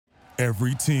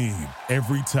Every team,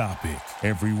 every topic,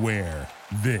 everywhere.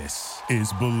 This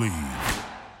is Believe.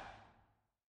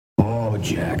 Oh,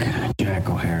 Jack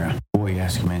O'Hara. Boy, you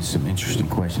asking me some interesting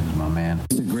questions, my man.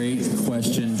 It's a great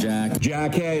question, Jack.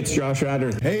 Jack, hey, it's Josh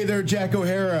Ryder. Hey there, Jack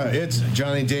O'Hara. It's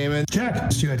Johnny Damon.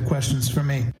 Jack, you had questions for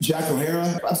me. Jack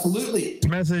O'Hara? Absolutely.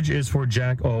 This message is for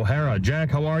Jack O'Hara.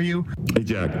 Jack, how are you? Hey,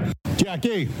 Jack. Jack,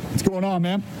 hey, what's going on,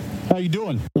 man? How you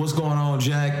doing? What's going on,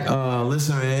 Jack?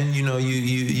 Listen, man,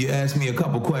 you asked me a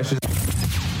couple questions.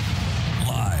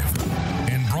 Live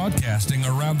and broadcasting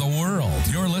around the world,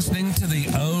 you're listening to The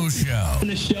O Show. In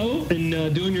the show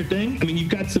and doing your thing, I mean, you've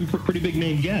got some pretty big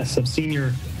name guests. I've seen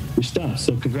your stuff,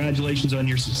 so congratulations on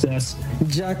your success.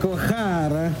 Jack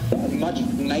O'Hara. Much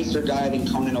nicer guy than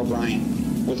Conan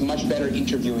O'Brien, with much better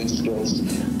interviewing skills.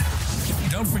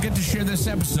 Don't forget to share this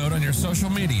episode on your social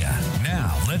media.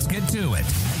 Now, let's get to it.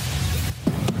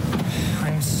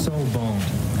 I'm so boned.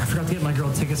 I forgot to get my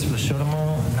girl tickets for the show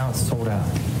tomorrow, and now it's sold out.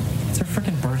 It's her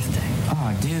freaking birthday.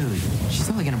 Oh, dude. She's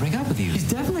totally gonna break up with you. She's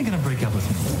definitely gonna break up with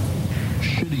me.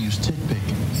 Should've used TickPick.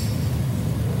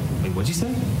 Wait, what'd you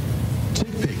say?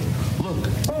 TickPick. Look.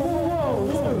 Whoa.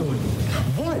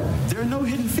 What? There are no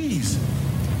hidden fees.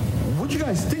 What'd you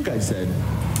guys think I said?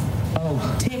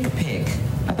 Oh, TickPick.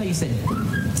 I thought you said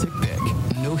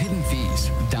TickPick. No hidden fees.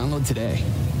 Download today.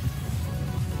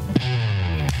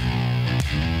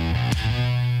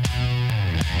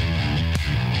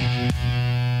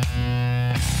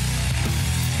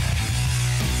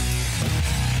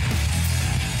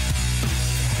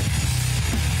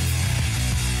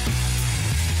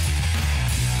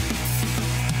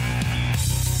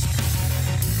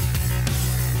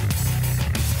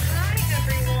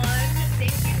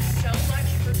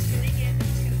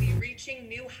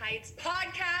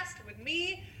 Podcast with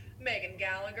me, Megan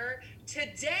Gallagher.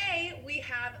 Today we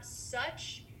have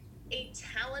such a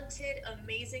talented,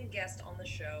 amazing guest on the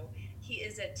show. He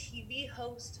is a TV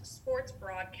host, sports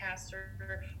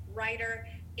broadcaster, writer,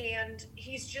 and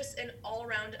he's just an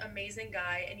all-around amazing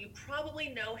guy. And you probably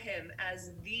know him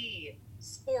as the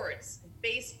sports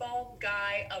baseball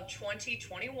guy of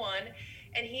 2021.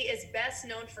 And he is best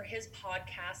known for his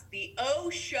podcast, The O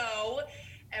Show.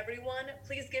 Everyone,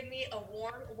 please give me a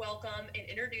warm welcome in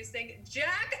introducing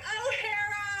Jack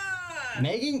O'Hara!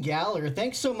 Megan Gallagher,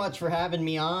 thanks so much for having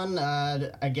me on.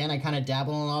 Again, I kind of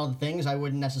dabble in all the things. I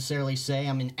wouldn't necessarily say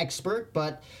I'm an expert,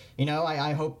 but,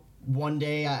 I hope one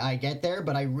day I get there,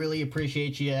 but I really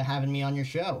appreciate you having me on your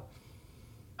show.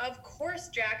 Of course,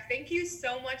 Jack. Thank you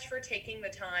so much for taking the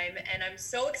time, and I'm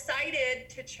so excited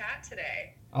to chat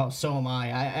today. Oh, so am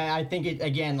I. I think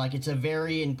it's a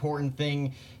very important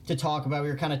thing to talk about. We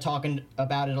were kind of talking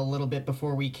about it a little bit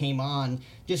before we came on.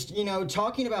 Just,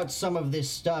 talking about some of this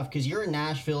stuff, because you're in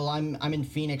Nashville, I'm in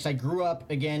Phoenix. I grew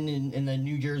up, again, in the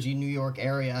New Jersey, New York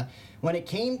area. When it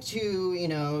came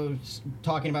to,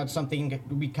 talking about something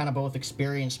we kind of both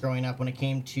experienced growing up, when it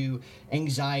came to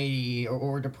anxiety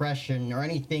or depression or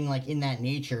anything like in that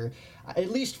nature,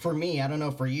 at least for me, I don't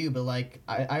know for you, but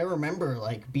I remember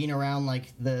being around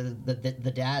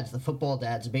the dads, the football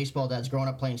dads, the baseball dads growing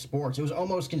up playing sports. It was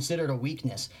almost considered a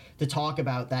weakness to talk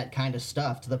about that kind of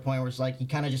stuff, to the point where it's you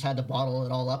kind of just had to bottle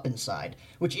it all up inside,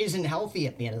 which isn't healthy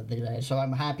at the end of the day. So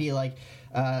I'm happy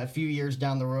a few years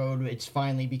down the road, it's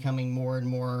finally becoming more and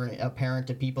more apparent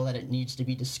to people that it needs to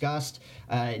be discussed.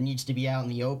 It needs to be out in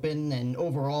the open. And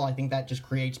overall, I think that just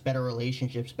creates better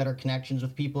relationships, better connections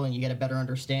with people, and you get a better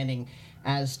understanding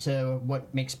as to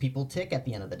what makes people tick at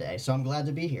the end of the day. So I'm glad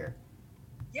to be here.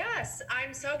 Yes,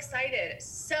 I'm so excited.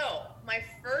 So my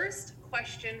first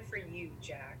question for you,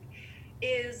 Jack,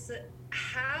 is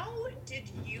how did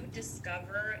you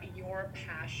discover your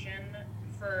passion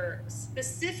for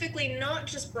specifically not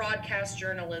just broadcast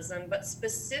journalism, but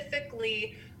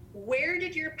specifically where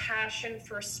did your passion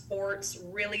for sports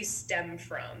really stem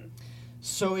from?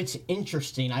 So it's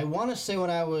interesting. I want to say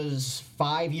when I was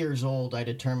 5 years old, I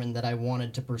determined that I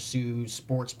wanted to pursue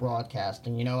sports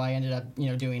broadcasting. I ended up,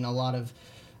 doing a lot of,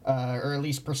 or at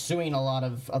least pursuing a lot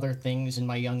of other things in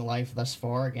my young life thus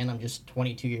far. Again, I'm just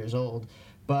 22 years old.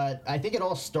 But I think it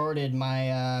all started,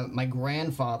 my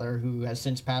grandfather, who has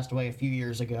since passed away a few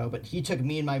years ago, but he took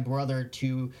me and my brother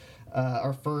to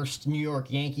our first New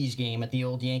York Yankees game at the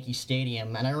old Yankee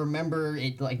Stadium. And I remember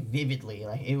it vividly.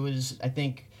 It was, I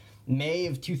think, May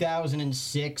of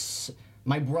 2006.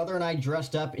 My brother and I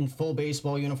dressed up in full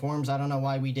baseball uniforms. I don't know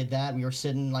why we did that. We were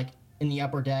sitting in the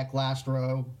upper deck, last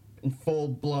row, in full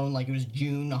blown, it was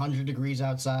June, 100 degrees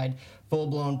outside, full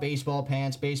blown baseball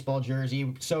pants, baseball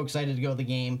jersey. So excited to go to the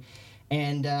game.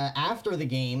 And after the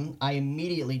game, I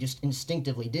immediately, just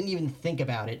instinctively, didn't even think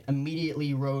about it,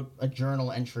 immediately wrote a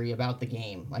journal entry about the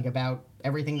game, like about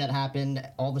everything that happened,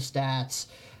 all the stats,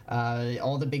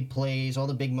 all the big plays, all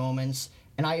the big moments.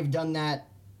 And I have done that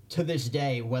to this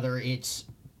day, whether it's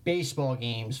baseball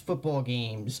games, football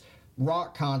games,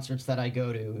 rock concerts that I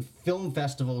go to, film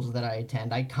festivals that I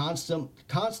attend. I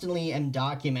constantly am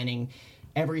documenting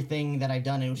everything that I've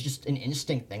done. It was just an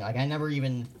instinct thing. Like, I never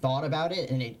even thought about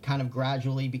it, and it kind of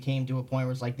gradually became to a point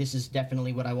where it's like, this is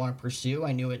definitely what I want to pursue.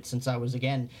 I knew it since I was,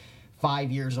 again,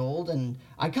 5 years old, and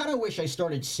I kind of wish I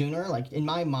started sooner. Like, in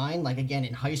my mind, like, again,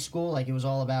 in high school, like, it was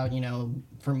all about,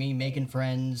 for me, making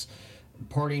friends,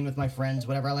 partying with my friends,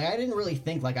 whatever. Like, I didn't really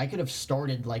think, like, I could have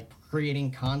started, like,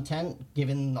 creating content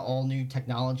given the all new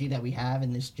technology that we have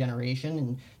in this generation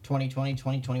in 2020,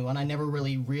 2021. I never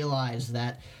really realized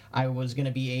that I was going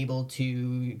to be able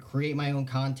to create my own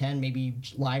content, maybe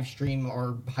live stream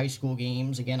our high school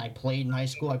games. Again, I played in high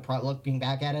school. Looking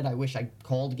back at it, I wish I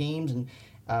called games and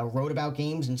wrote about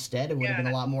games instead. It would have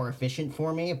been a lot more efficient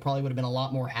for me. It probably would have been a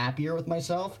lot more happier with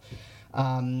myself.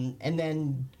 And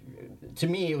then to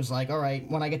me, it was like, all right,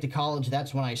 when I get to college,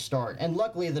 that's when I start. And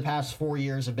luckily, the past 4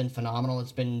 years have been phenomenal.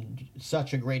 It's been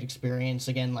such a great experience.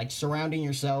 Again, like, surrounding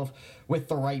yourself with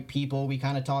the right people we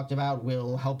kind of talked about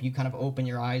will help you kind of open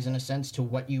your eyes, in a sense, to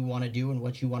what you want to do and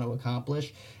what you want to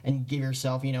accomplish, and give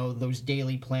yourself, those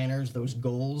daily planners, those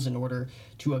goals, in order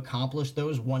to accomplish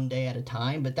those one day at a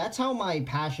time. But that's how my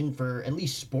passion for at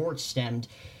least sports stemmed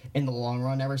in the long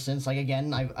run ever since. Like,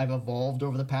 again, I've evolved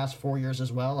over the past 4 years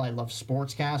as well. I love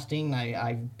sportscasting.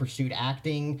 I've pursued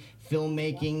acting,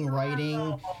 filmmaking,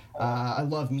 writing. I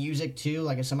love music too.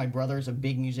 Like I said, my brother is a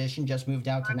big musician, just moved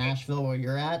out to Nashville where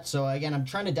you're at. So again, I'm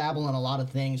trying to dabble in a lot of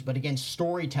things, but again,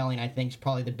 storytelling, I think, is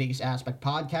probably the biggest aspect.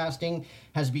 Podcasting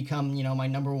has become, my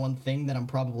number one thing that I'm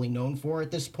probably known for at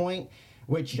this point,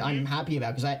 which I'm happy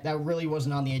about, because that really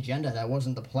wasn't on the agenda. That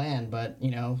wasn't the plan, but,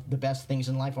 the best things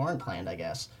in life aren't planned, I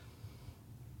guess.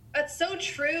 That's so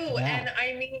true. Yeah. And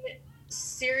I mean,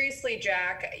 seriously,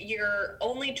 Jack, you're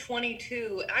only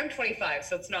 22. I'm 25,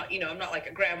 so it's not, I'm not like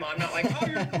a grandma. I'm not like, oh,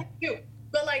 you're 22.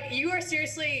 But, like, you are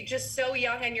seriously just so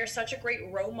young, and you're such a great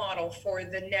role model for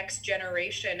the next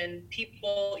generation and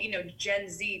people, Gen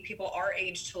Z, people our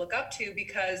age, to look up to,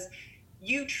 because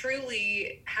you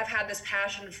truly have had this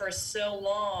passion for so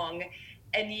long,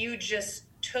 and you just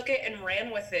took it and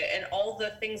ran with it, and all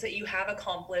the things that you have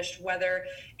accomplished, whether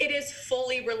it is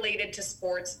fully related to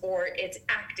sports or it's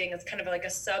acting, it's kind of like a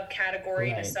subcategory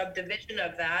and a subdivision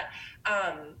of that.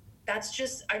 That's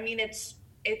just, I mean, it's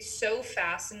so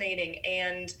fascinating.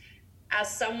 And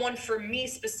as someone, for me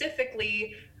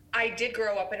specifically, I did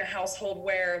grow up in a household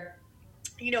where,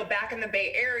 back in the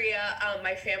Bay Area,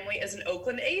 my family is an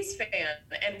Oakland A's fan,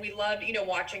 and we loved,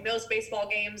 watching those baseball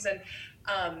games. And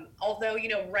although,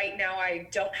 right now I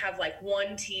don't have like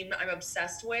one team I'm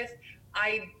obsessed with,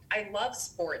 I love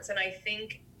sports, and I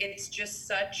think it's just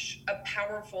such a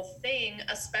powerful thing,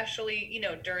 especially,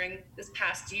 during this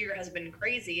past year has been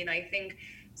crazy. And I think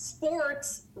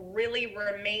sports really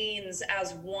remains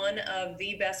as one of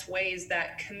the best ways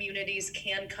that communities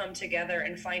can come together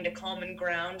and find a common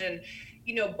ground and,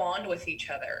 bond with each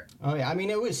other. Oh yeah, I mean,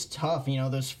 it was tough,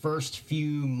 those first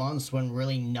few months when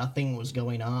really nothing was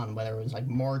going on, whether it was like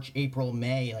March, April,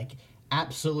 May, like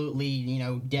absolutely,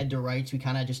 dead to rights. We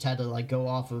kind of just had to like go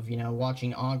off of,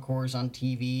 watching encores on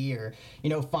TV or,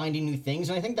 finding new things.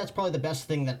 And I think that's probably the best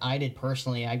thing that I did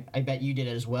personally. I bet you did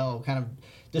as well. Kind of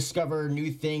discover new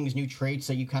things, new traits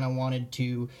that you kind of wanted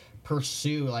to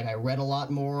pursue. Like, I read a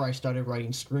lot more. I started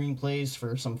writing screenplays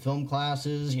for some film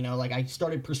classes. Like, I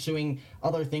started pursuing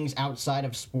other things outside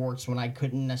of sports when I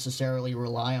couldn't necessarily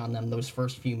rely on them those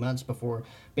first few months before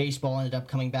baseball ended up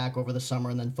coming back over the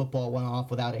summer, and then football went off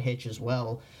without a hitch as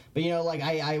well. But, like,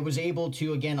 I was able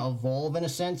to, again, evolve in a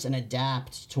sense and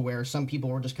adapt to where some people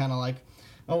were just kind of like,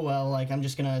 oh, well, like, I'm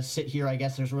just going to sit here. I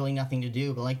guess there's really nothing to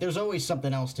do. But, like, there's always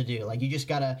something else to do. Like, you just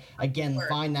got to, again,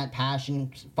 find that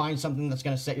passion, find something that's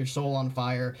going to set your soul on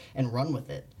fire and run with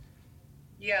it.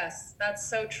 Yes, that's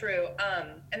so true.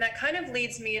 And that kind of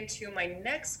leads me into my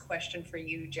next question for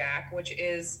you, Jack, which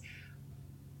is,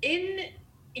 in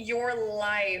your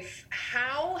life,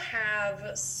 how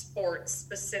have sports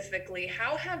specifically,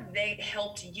 how have they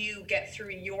helped you get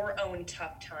through your own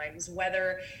tough times,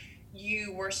 whether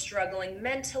you were struggling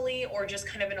mentally or just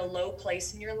kind of in a low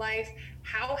place in your life?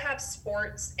 How have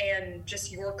sports and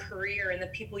just your career and the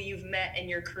people you've met in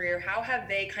your career, how have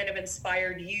they kind of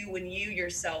inspired you when you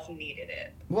yourself needed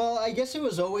it? Well, I guess it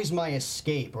was always my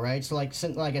escape, right? So like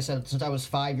I said, since I was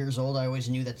 5 years old, I always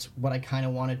knew that's what I kind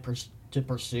of wanted to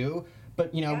pursue.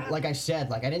 But, like I said,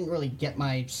 like I didn't really get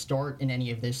my start in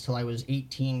any of this till I was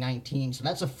 18, 19. So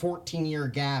that's a 14-year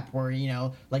gap where,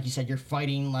 like you said, you're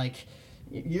fighting like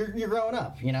you're growing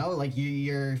up, like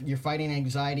you're fighting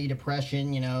anxiety,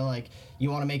 depression, like you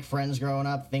want to make friends growing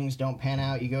up, things don't pan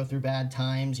out, you go through bad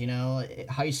times,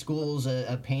 high school's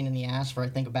a pain in the ass for I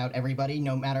think about everybody,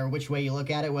 no matter which way you look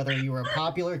at it, whether you were a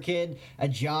popular kid, a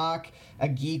jock, a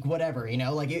geek, whatever,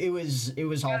 like it was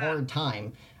a hard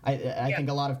time. I think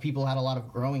a lot of people had a lot of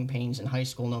growing pains in high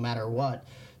school, no matter what.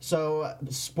 So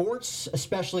sports,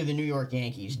 especially the New York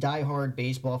Yankees, diehard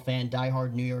baseball fan,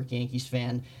 diehard New York Yankees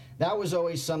fan, that was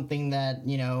always something that,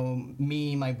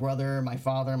 me, my brother, my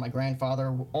father, my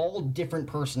grandfather, all different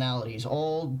personalities,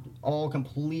 all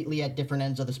completely at different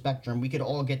ends of the spectrum. We could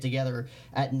all get together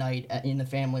at night in the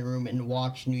family room and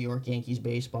watch New York Yankees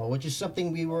baseball, which is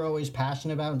something we were always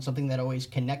passionate about and something that always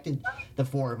connected the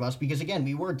four of us because, again,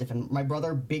 we were different. My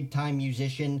brother, big-time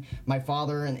musician. My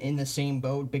father, in the same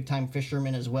boat, big-time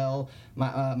fisherman as well.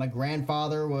 My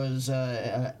grandfather was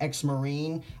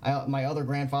ex-Marine. My other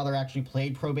grandfather actually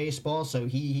played pro baseball, so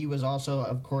he was also,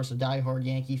 of course, a diehard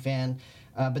Yankee fan.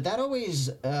 But that always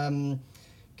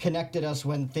connected us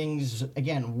when things,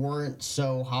 again, weren't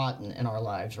so hot in our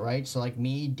lives, right? So, like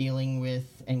me dealing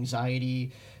with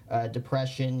anxiety,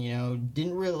 depression,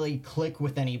 didn't really click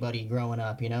with anybody growing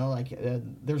up,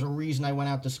 there's a reason I went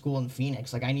out to school in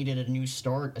Phoenix. Like, I needed a new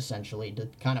start, essentially, to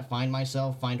kind of find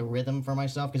myself, find a rhythm for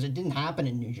myself, because it didn't happen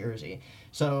in New Jersey.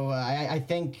 So I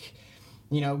think,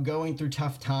 going through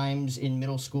tough times in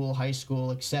middle school, high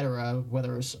school, etc.,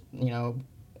 whether it's,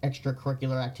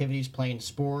 extracurricular activities, playing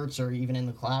sports, or even in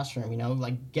the classroom,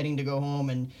 like getting to go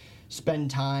home and spend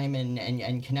time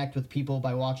and connect with people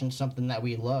by watching something that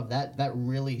we love, that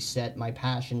really set my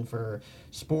passion for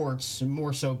sports,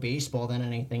 more so baseball than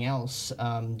anything else,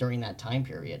 during that time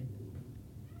period.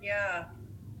 Yeah,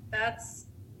 that's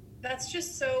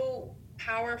just so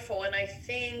powerful, and I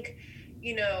think,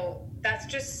 that's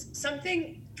just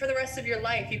something for the rest of your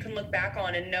life you can look back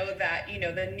on and know that,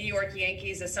 the New York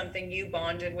Yankees is something you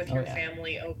bonded with your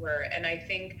family over. And I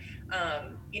think,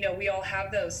 we all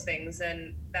have those things,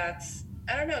 and that's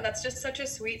just such a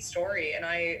sweet story. And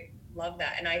I love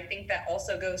that. And I think that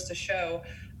also goes to show,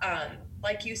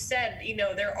 like you said,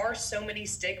 there are so many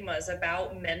stigmas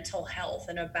about mental health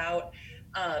and about,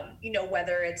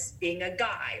 whether it's being a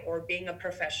guy or being a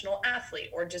professional athlete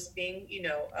or just being,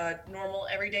 a normal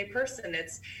everyday person.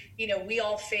 It's, we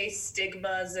all face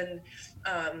stigmas and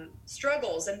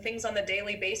struggles and things on the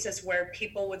daily basis where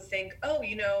people would think, oh,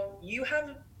 you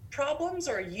have problems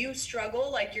or you struggle,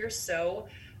 like you're so,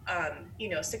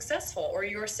 successful or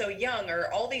you're so young or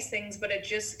all these things. But it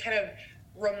just kind of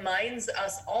reminds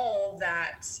us all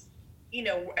that,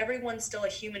 everyone's still a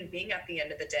human being at the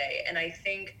end of the day. And I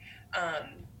think,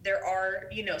 there are,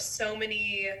 so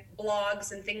many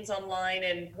blogs and things online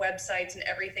and websites and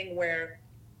everything where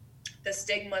the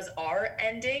stigmas are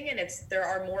ending, and there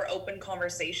are more open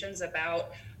conversations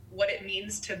about what it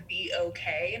means to be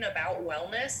okay and about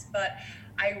wellness. But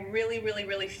I really, really,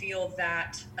 really feel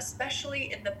that,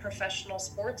 especially in the professional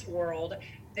sports world,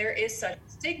 there is such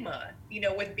stigma,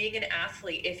 with being an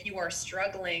athlete, if you are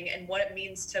struggling, and what it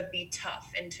means to be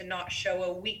tough and to not show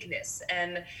a weakness.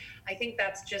 And I think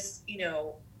that's just,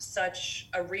 such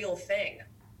a real thing.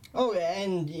 Oh,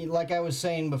 and like I was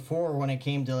saying before, when it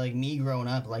came to like me growing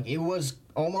up, like it was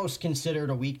almost considered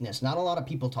a weakness. Not a lot of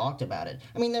people talked about it.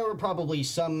 I mean, there were probably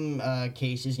some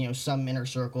cases, some inner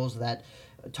circles that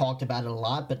talked about it a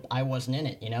lot, but I wasn't in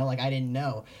it, like I didn't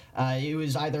know. It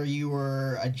was either you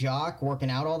were a jock working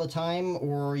out all the time,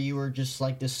 or you were just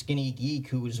like this skinny geek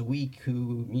who was weak,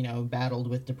 who, battled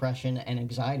with depression and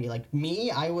anxiety. Like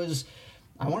me, I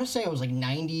want to say I was like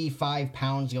 95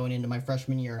 pounds going into my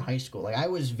freshman year in high school. Like I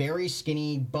was very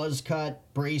skinny, buzz cut,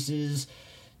 braces,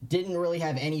 didn't really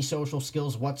have any social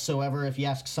skills whatsoever. If you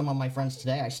ask some of my friends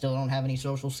today, I still don't have any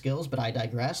social skills, but I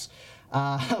digress.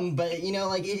 But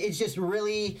it's just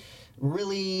really,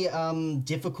 really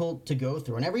difficult to go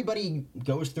through, and everybody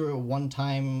goes through it one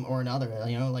time or another.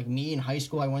 Like me in high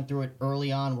school, I went through it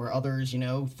early on, where others,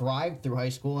 thrived through high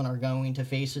school and are going to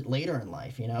face it later in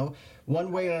life.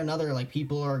 One way or another, like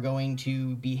people are going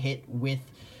to be hit with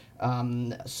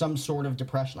some sort of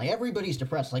depression. Like everybody's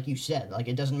depressed, like you said. Like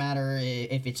it doesn't matter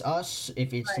if it's us,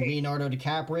 if it's Leonardo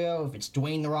DiCaprio, if it's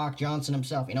Dwayne "The Rock" Johnson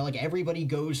himself. Like everybody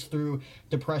goes through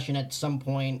depression at some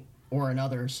point or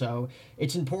another. So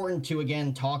it's important to,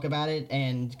 again, talk about it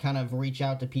and kind of reach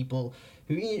out to people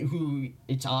who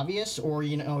it's obvious, or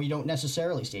you don't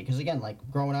necessarily see it, because again, like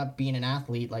growing up being an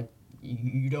athlete, like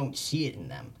you don't see it in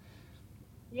them.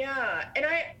 Yeah, and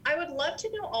I would love to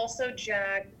know also,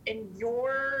 Jack, in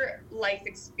your life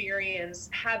experience,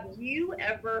 have you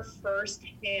ever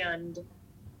firsthand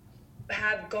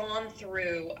have gone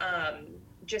through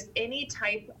just any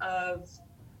type of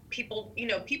people,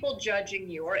 people judging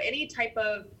you, or any type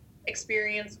of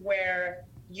experience where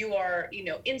you are,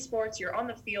 in sports, you're on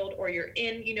the field, or you're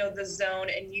in, the zone,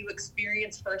 and you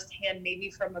experience firsthand,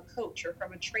 maybe from a coach or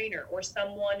from a trainer or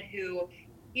someone who,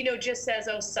 just says,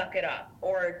 oh, suck it up,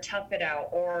 or tough it out,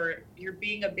 or you're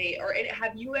being a bait, or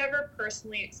have you ever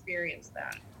personally experienced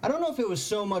that? I don't know if it was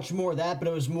so much more that, but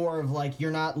it was more of like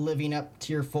you're not living up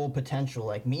to your full potential.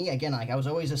 Like me, again, like I was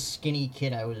always a skinny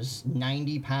kid. I was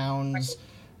 90 pounds,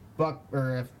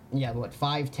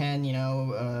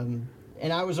 5'10",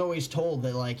 and I was always told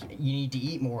that like you need to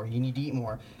eat more,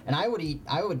 and I probably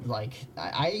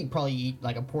eat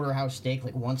like a porterhouse steak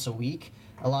like once a week.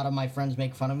 A lot of my friends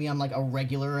make fun of me. I'm like a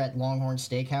regular at Longhorn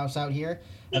Steakhouse out here.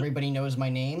 Everybody knows my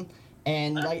name.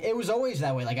 And like it was always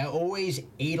that way. Like I always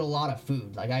ate a lot of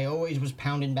food. Like I always was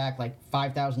pounding back like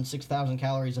 5,000, 6,000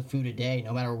 calories of food a day,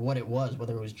 no matter what it was,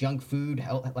 whether it was junk food,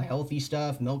 healthy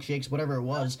stuff, milkshakes, whatever it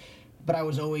was. But I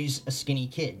was always a skinny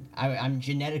kid. I'm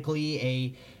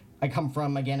genetically I come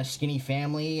from, again, a skinny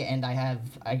family, and I have,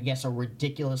 I guess, a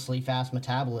ridiculously fast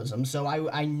metabolism. So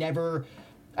I never,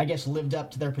 I guess, lived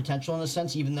up to their potential in a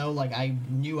sense, even though like I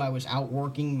knew I was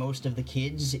outworking most of the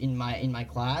kids in my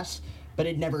class. But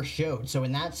it never showed. So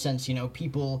in that sense,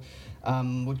 people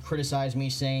would criticize me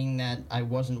saying that I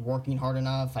wasn't working hard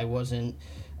enough. I wasn't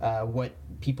what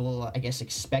people, I guess,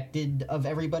 expected of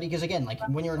everybody. Because again, like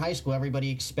when you're in high school, everybody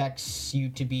expects you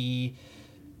to be,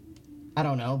 I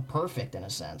don't know, perfect in a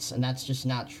sense. And that's just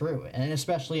not true. And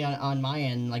especially on my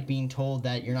end, like being told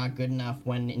that you're not good enough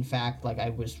when in fact, like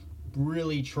I was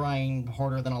really trying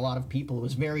harder than a lot of people. It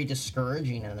was very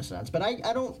discouraging in a sense. But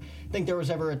I don't think there was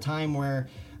ever a time where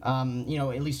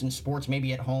at least in sports,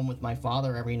 maybe at home with my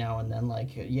father every now and then, like,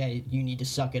 yeah, you need to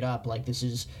suck it up. Like, this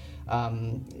is,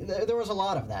 there was a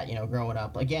lot of that, growing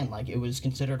up. Again, like, it was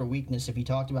considered a weakness if you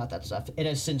talked about that stuff. It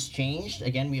has since changed.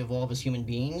 Again, we evolve as human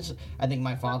beings. I think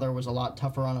my father was a lot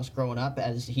tougher on us growing up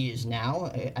as he is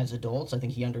now as adults. I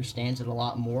think he understands it a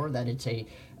lot more, that it's a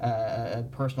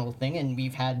personal thing, and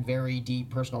we've had very deep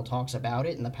personal talks about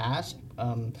it in the past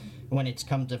when it's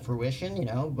come to fruition,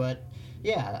 but...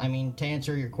 Yeah, I mean, to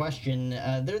answer your question,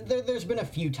 there's been a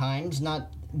few times, not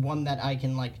one that I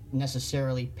can, like,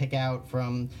 necessarily pick out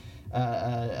from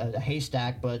a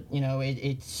haystack, but,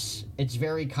 it's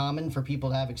very common for people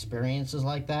to have experiences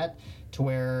like that, to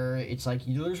where it's like,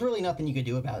 there's really nothing you could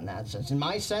do about it in that sense. In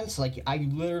my sense, like,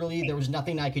 there was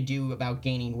nothing I could do about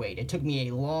gaining weight. It took me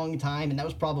a long time, and that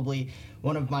was probably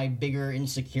one of my bigger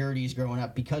insecurities growing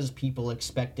up, because people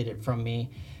expected it from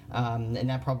me. And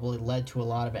that probably led to a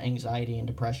lot of anxiety and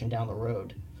depression down the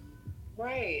road.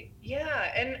 Right.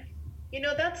 Yeah. And,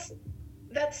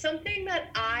 that's something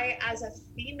that I, as a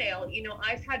female,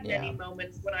 I've had many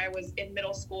moments when I was in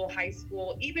middle school, high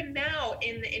school, even now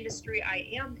in the industry I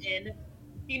am in,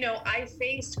 I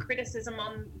faced criticism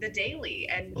on the daily,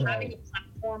 and having a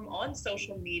platform on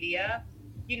social media,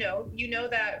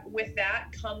 that with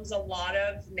that comes a lot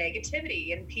of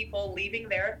negativity and people leaving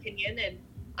their opinion. And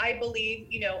I believe,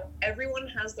 everyone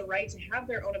has the right to have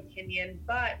their own opinion,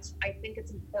 but I think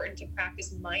it's important to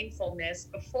practice mindfulness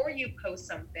before you post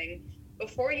something,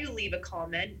 before you leave a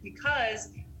comment, because,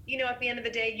 at the end of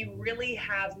the day, you really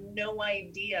have no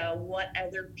idea what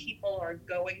other people are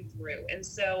going through. And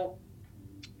so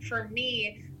for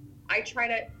me, I try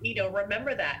to,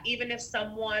 remember that even if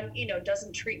someone,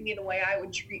 doesn't treat me the way I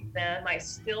would treat them, I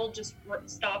still just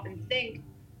stop and think,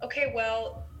 okay,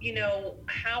 well,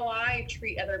 how I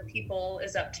treat other people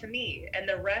is up to me, and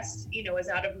the rest, is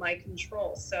out of my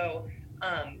control. So,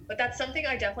 but that's something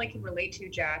I definitely can relate to,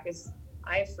 Jack, is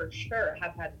I for sure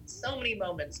have had so many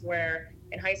moments where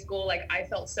in high school, like, I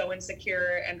felt so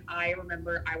insecure, and I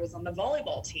remember I was on the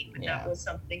volleyball team, and that was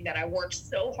something that I worked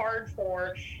so hard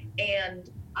for, and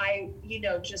I,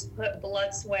 just put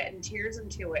blood, sweat, and tears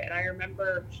into it. And I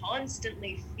remember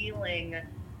constantly feeling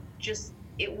just,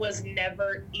 it was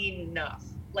never enough.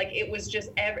 Like, it was just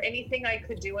anything I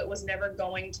could do, it was never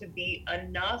going to be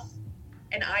enough.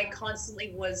 And I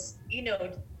constantly was,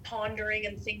 pondering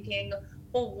and thinking,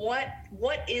 well,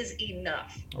 what is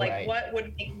enough? Like, what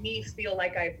would make me feel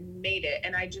like I've made it?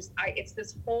 And it's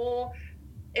this whole,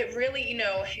 it really,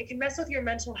 it can mess with your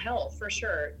mental health for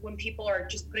sure when people are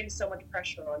just putting so much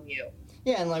pressure on you.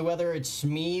 Yeah, and like whether it's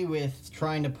me with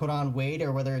trying to put on weight,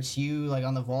 or whether it's you like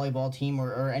on the volleyball team,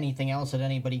 or anything else that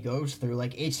anybody goes through,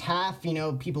 like it's half,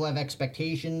 people have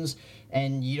expectations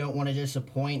and you don't want to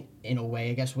disappoint in a way,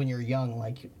 I guess, when you're young.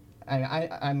 Like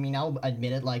I mean, I'll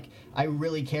admit it, like, I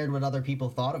really cared what other people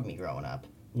thought of me growing up.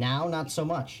 Now, not so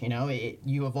much, you know,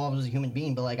 you evolve as a human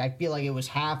being, but, like, I feel like it was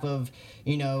half of,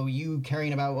 you know, you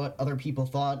caring about what other people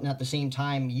thought, and at the same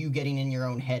time, you getting in your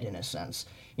own head, in a sense.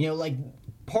 You know, like,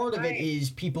 part of it is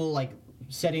people, like,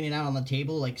 setting it out on the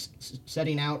table, like,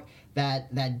 setting out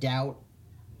that doubt,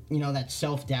 you know, that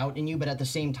self-doubt in you, but at the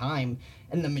same time,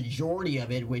 and the majority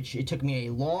of it, which it took me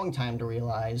a long time to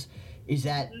realize, is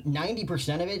that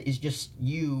 90% of it is just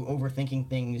you overthinking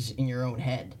things in your own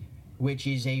head, which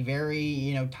is a very,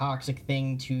 you know, toxic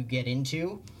thing to get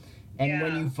into. And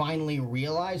when you finally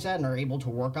realize that and are able to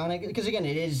work on it, because again,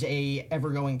 it is a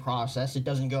ever-going process. It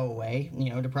doesn't go away.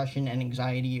 You know, depression and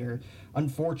anxiety are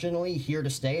unfortunately here to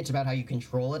stay. It's about how you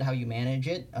control it, how you manage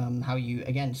it, how you,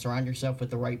 again, surround yourself with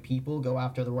the right people, go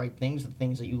after the right things, the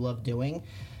things that you love doing.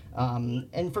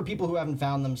 And for people who haven't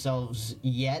found themselves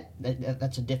yet,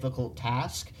 that's a difficult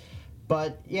task.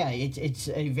 But yeah, it's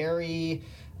a very,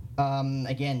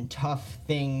 again, tough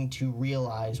thing to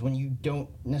realize when you don't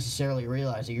necessarily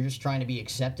realize it. You're just trying to be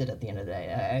accepted at the end of the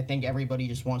day. I think everybody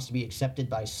just wants to be accepted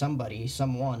by somebody,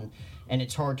 someone, and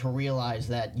it's hard to realize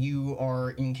that you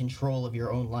are in control of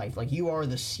your own life. Like, you are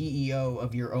the CEO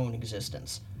of your own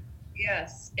existence.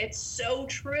 Yes, it's so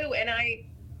true. And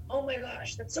oh my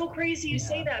gosh, that's so crazy you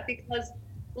say that, because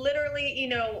literally, you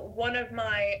know, one of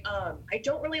my, I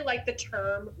don't really like the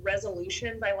term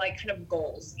resolutions. I like kind of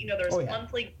goals. You know, there's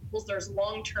monthly goals, there's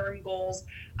long-term goals,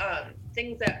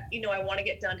 things that, you know, I want to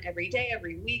get done every day,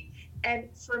 every week. And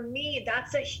for me,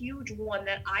 that's a huge one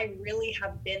that I really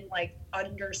have been like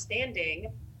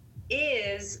understanding,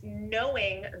 is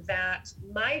knowing that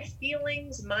my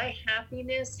feelings, my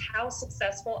happiness, how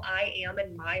successful I am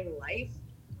in my life,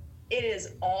 it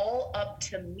is all up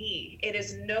to me. It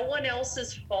is no one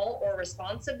else's fault or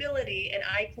responsibility, and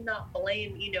I cannot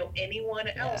blame, you know, anyone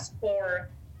else for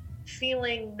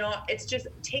feeling not. It's just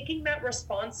taking that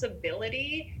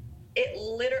responsibility.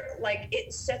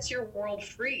 It sets your world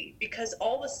free, because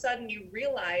all of a sudden you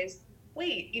realize,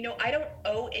 wait, you know, I don't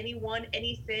owe anyone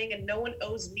anything, and no one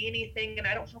owes me anything, and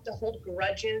I don't have to hold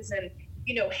grudges and,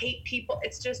 you know, hate people.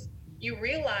 It's just, you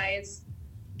realize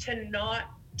to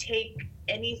not take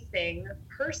anything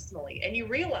personally, and you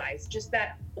realize just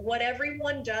that what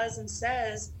everyone does and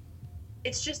says,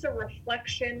 it's just a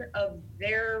reflection of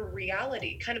their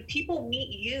reality. Kind of, people meet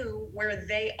you where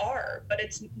they are, but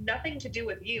it's nothing to do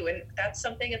with you. And that's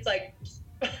something, it's like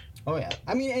Oh yeah,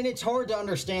 I mean, and it's hard to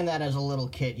understand that as a little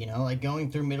kid, you know, like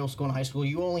going through middle school and high school,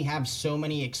 you only have so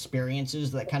many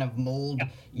experiences that kind of mold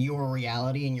your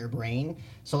reality in your brain.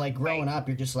 So like growing up,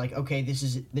 you're just like, okay, this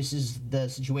is the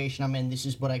situation I'm in. This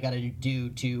is what I got to do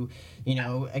to, you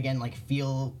know, again, like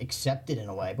feel accepted in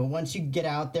a way. But once you get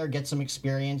out there, get some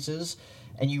experiences,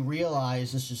 and you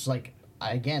realize it's just like,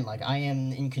 again, like I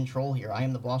am in control here. I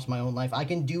am the boss of my own life. I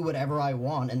can do whatever I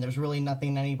want, and there's really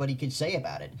nothing anybody could say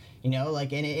about it. You know,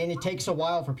 like, and it takes a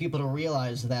while for people to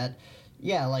realize that,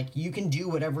 yeah, like you can do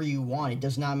whatever you want. It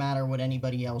does not matter what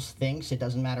anybody else thinks. It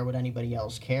doesn't matter what anybody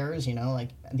else cares. You know, like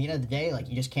at the end of the day, like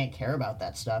you just can't care about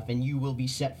that stuff, and you will be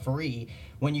set free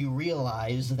when you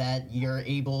realize that you're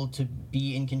able to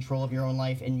be in control of your own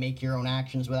life and make your own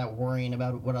actions without worrying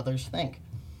about what others think.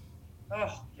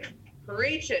 Oh.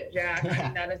 Preach it, Jack. I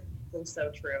mean, that is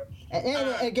so true.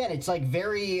 And again, it's like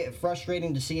very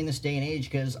frustrating to see in this day and age,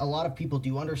 because a lot of people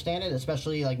do understand it,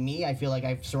 especially like me. I feel like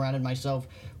I've surrounded myself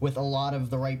with a lot of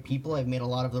the right people. I've made a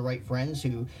lot of the right friends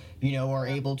who, you know, are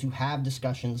able to have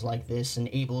discussions like this and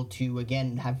able to,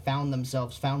 again, have found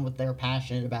what they're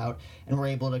passionate about, and we're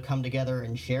able to come together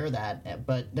and share that.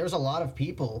 But there's a lot of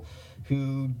people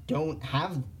who don't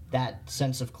have that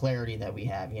sense of clarity that we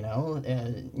have, you know,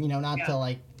 not to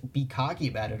like be cocky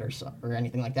about it or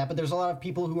anything like that, but there's a lot of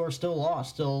people who are still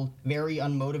lost, still very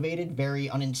unmotivated, very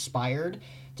uninspired,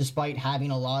 despite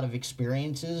having a lot of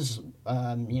experiences,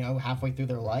 you know, halfway through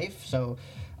their life. So,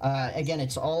 again,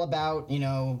 it's all about, you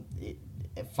know,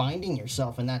 finding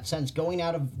yourself in that sense, going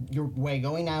out of your way,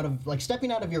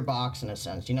 stepping out of your box in a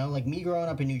sense, you know, like me growing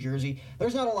up in New Jersey,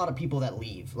 there's not a lot of people that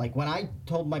leave. Like when I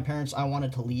told my parents I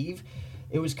wanted to leave,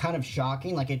 it was kind of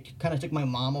shocking. Like it kind of took my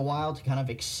mom a while to kind of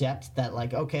accept that,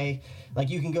 like, okay, like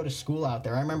you can go to school out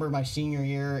there. I remember my senior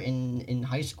year in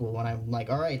high school when I'm like,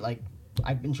 all right, like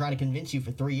I've been trying to convince you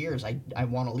for 3 years I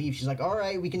want to leave. She's like, all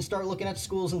right, we can start looking at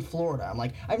schools in Florida. I'm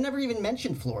like, I've never even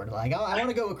mentioned Florida. Like, I want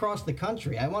to go across the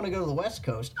country. I want to go to the West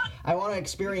Coast. I want to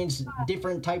experience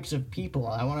different types of people.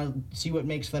 I want to see what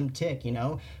makes them tick, you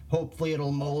know? hopefully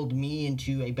it'll mold me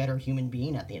into a better human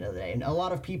being at the end of the day. And a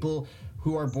lot of people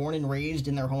who are born and raised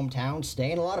in their hometown stay,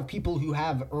 and a lot of people who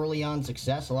have early on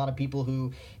success, a lot of people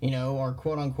who, are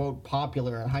quote unquote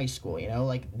popular in high school,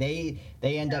 like they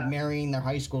end up marrying their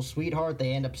high school sweetheart,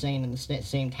 they end up staying in the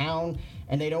same town,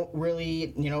 and they don't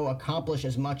really, accomplish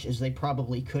as much as they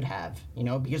probably could have,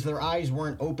 because their eyes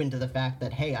weren't open to the fact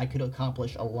that, hey, I could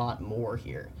accomplish a lot more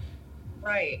here.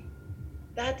 Right.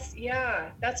 That's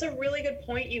a really good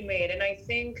point you made. And I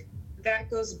think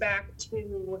that goes back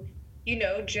to,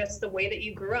 just the way that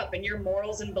you grew up and your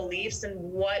morals and beliefs and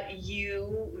what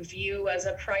you view as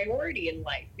a priority in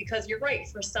life. Because you're right,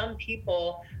 for some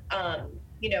people,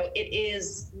 it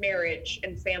is marriage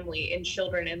and family and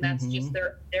children, and that's just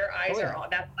their eyes are on.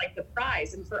 That's like the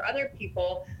prize. And for other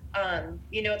people,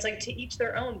 it's like to each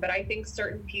their own. But I think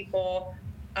certain people,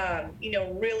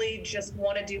 really just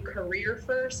want to do career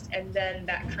first, and then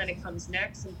that kind of comes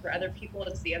next. And for other people,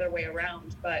 it's the other way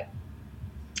around. But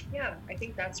yeah, I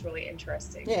think that's really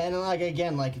interesting. Yeah,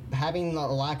 and having a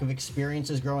lack of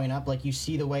experiences growing up, you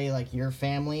see the way your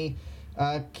family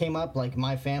came up,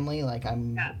 my family,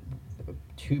 I'm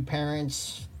 2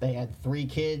 parents, they had 3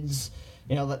 kids,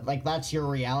 that's your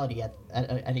reality at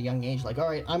a young age. All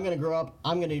right, I'm gonna grow up,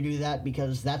 I'm gonna do that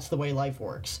because that's the way life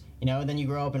works. And then you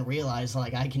grow up and realize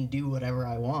I can do whatever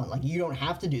I want. You don't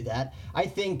have to do that. I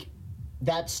think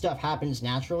that stuff happens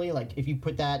naturally. If you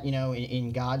put that,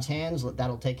 in God's hands,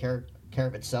 that'll take care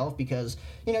of itself, because,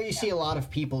 you see a lot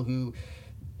of people who,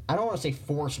 I don't want to say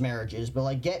force marriages,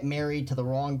 but get married to the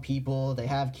wrong people, they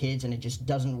have kids and it just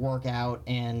doesn't work out,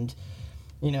 and,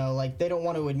 they don't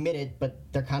want to admit it, but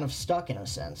they're kind of stuck in a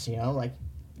sense,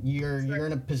 you're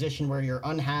in a position where you're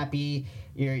unhappy,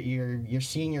 you're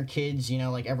seeing your kids,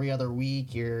 every other week,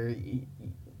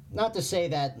 not to say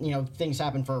that, things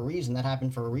happen for a reason, that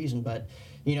happened for a reason, but,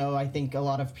 I think a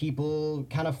lot of people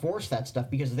kind of force that stuff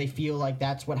because they feel like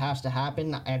that's what has to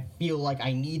happen. I feel like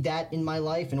I need that in my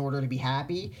life in order to be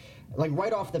happy,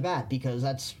 right off the bat, because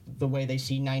that's the way they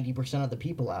see 90% of the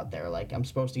people out there. I'm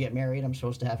supposed to get married, I'm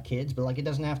supposed to have kids, but, it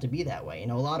doesn't have to be that way.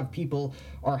 A lot of people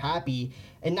are happy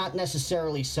and not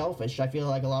necessarily selfish. I feel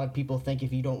like a lot of people think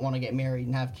if you don't want to get married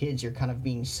and have kids, you're kind of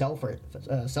being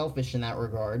selfish in that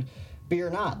regard. But you're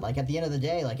not. At the end of the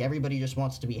day, everybody just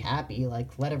wants to be happy.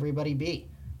 Let everybody be.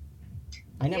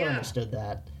 I never understood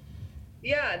that.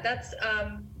 Yeah,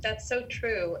 that's so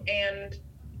true. And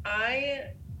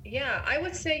I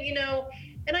would say,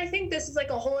 and I think this is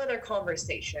a whole other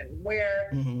conversation where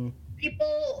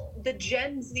people, the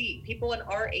Gen Z, people in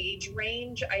our age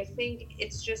range, I think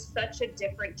it's just such a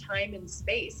different time and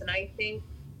space. And I think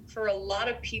for a lot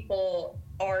of people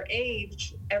our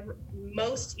age,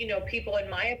 most, people, in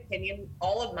my opinion,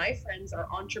 all of my friends are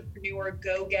entrepreneur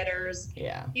go-getters,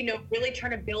 really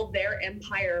trying to build their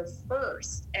empire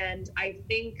first. And I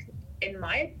think, in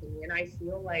my opinion, I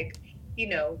feel like,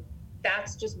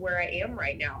 that's just where I am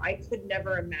right now. I could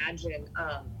never imagine,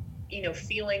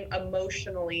 feeling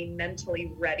emotionally,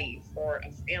 mentally ready for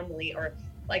a family, or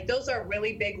those are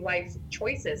really big life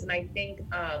choices. And I think,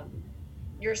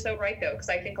 you're so right, though, because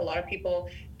I think a lot of people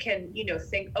can,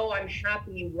 think, oh, I'm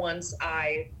happy once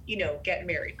I, get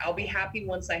married. I'll be happy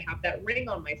once I have that ring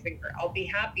on my finger. I'll be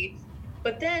happy.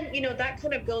 But then, that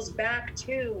kind of goes back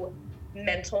to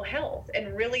mental health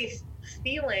and really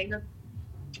feeling,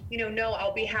 no,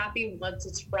 I'll be happy once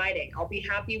it's Friday. I'll be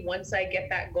happy once I get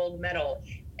that gold medal.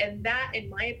 And that,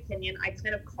 in my opinion, I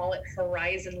kind of call it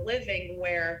horizon living,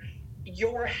 where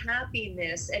your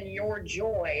happiness and your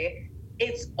joy,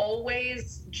 it's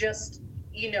always just,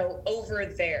 over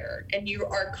there. And you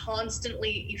are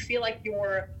constantly, you feel like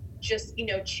you're just,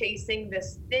 chasing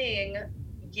this thing,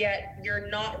 yet you're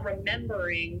not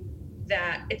remembering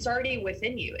that it's already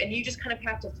within you. And you just kind of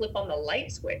have to flip on the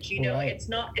light switch. Right. It's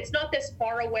not this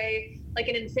far away, like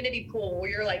an infinity pool where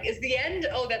you're like, is the end?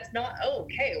 Oh, that's not, oh,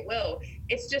 okay, well,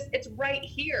 it's right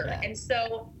here. Yeah. And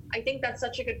so I think that's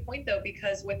such a good point, though,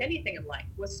 because with anything in life,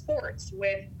 with sports,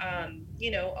 with,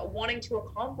 wanting to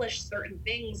accomplish certain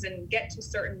things and get to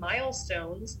certain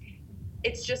milestones,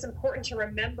 it's just important to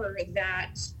remember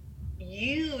that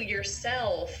you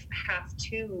yourself have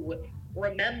to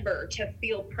remember to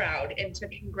feel proud and to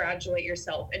congratulate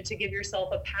yourself and to give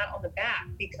yourself a pat on the back,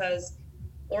 because,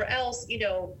 or else,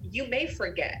 you may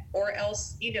forget, or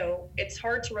else, it's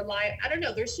hard to rely. I don't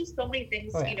know. There's just so many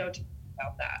things, to think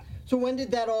about that. So when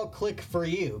did that all click for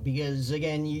you? Because,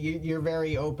 again, you're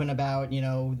very open about,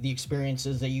 the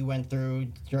experiences that you went through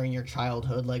during your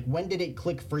childhood. When did it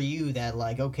click for you that,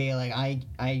 okay,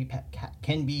 I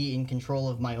can be in control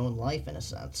of my own life, in a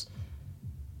sense?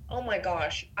 Oh, my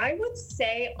gosh. I would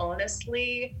say,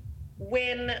 honestly,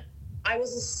 when I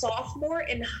was a sophomore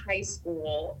in high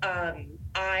school.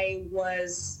 I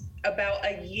was about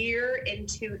a year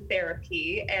into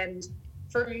therapy, and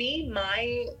for me,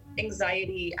 my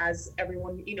anxiety, as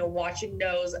everyone, watching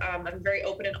knows, I'm very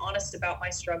open and honest about my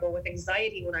struggle with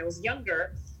anxiety when I was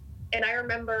younger. And I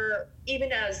remember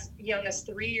even as young as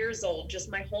 3 years old, just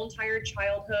my whole entire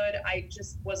childhood, I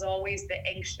just was always the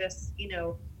anxious,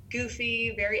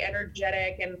 goofy, very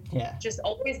energetic, and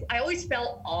I always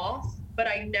felt off, but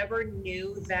I never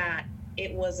knew that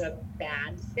it was a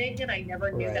bad thing. And I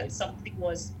never knew that something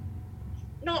was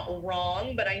not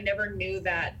wrong, but I never knew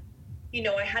that,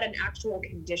 I had an actual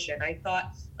condition. I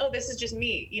thought, oh, this is just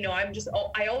me.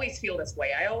 I always feel this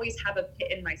way. I always have a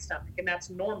pit in my stomach, and that's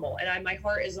normal. And my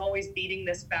heart is always beating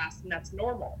this fast, and that's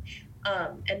normal.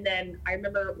 And then I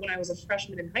remember when I was a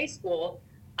freshman in high school,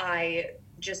 I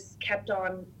just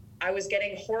I was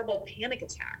getting horrible panic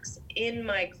attacks in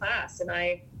my class, and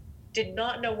I did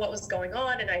not know what was going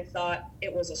on. And I thought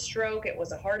it was a stroke. It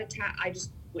was a heart attack.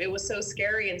 It was so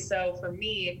scary. And so for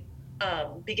me,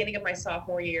 beginning of my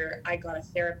sophomore year, I got a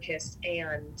therapist,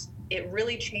 and it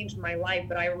really changed my life.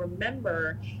 But I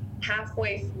remember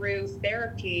halfway through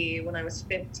therapy when I was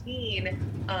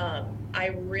 15, I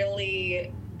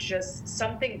really just,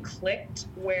 something clicked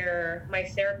where my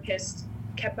therapist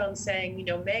kept on saying,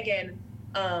 Megan,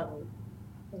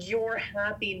 your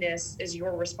happiness is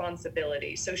your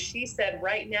responsibility. So she said,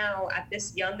 right now at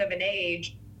this young of an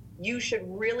age, you should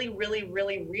really, really,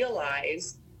 really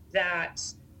realize that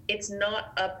it's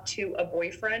not up to a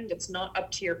boyfriend. It's not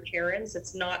up to your parents.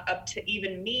 It's not up to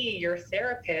even me, your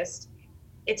therapist.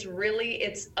 It's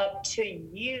up to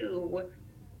you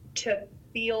to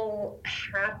feel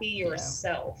happy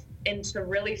yourself and to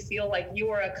really feel like you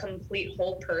are a complete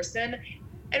whole person.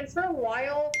 And for a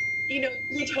while, to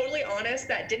be totally honest,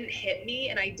 that didn't hit me,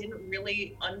 and I didn't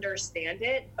really understand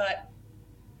it, but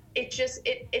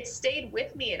it stayed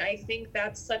with me. And I think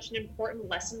that's such an important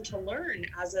lesson to learn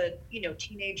as a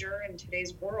teenager in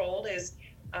today's world, is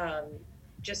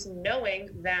just knowing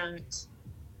that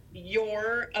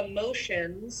your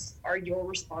emotions are your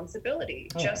responsibility.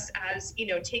 Just as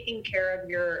taking care of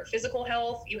your physical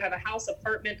health, you have a house,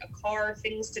 apartment, a car,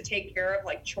 things to take care of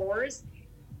like chores,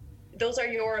 those are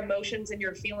your emotions and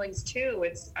your feelings too.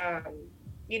 It's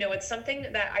it's something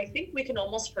that I think we can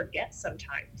almost forget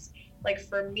sometimes. Like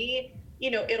for me,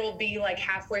 it'll be like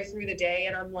halfway through the day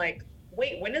and I'm like,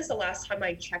 wait, when is the last time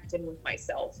I checked in with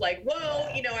myself? Like, whoa,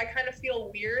 I kind of feel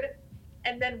weird.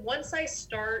 And then once I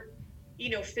start,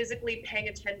 physically paying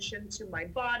attention to my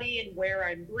body and where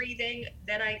I'm breathing,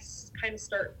 then I kind of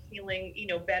start feeling,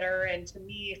 better. And to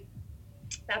me,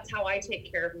 that's how I take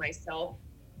care of myself.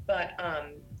 But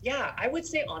I would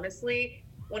say honestly,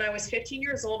 when I was 15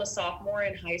 years old, a sophomore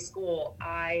in high school,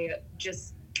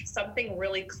 something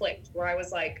really clicked where I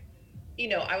was like,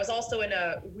 I was also in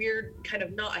a weird kind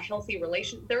of not a healthy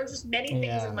relation. There were just many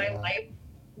things in my life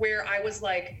where I was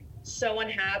like so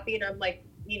unhappy, and I'm like,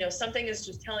 something is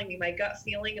just telling me, my gut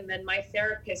feeling. And then my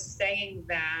therapist saying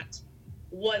that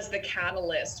was the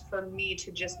catalyst for me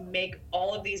to just make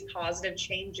all of these positive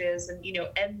changes and,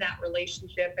 end that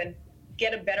relationship and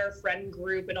get a better friend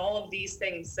group and all of these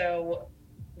things. So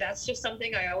that's just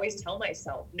something I always tell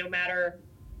myself, no matter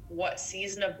what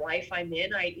season of life I'm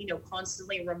in. I,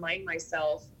 constantly remind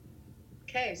myself,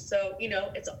 okay, so,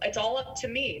 it's all up to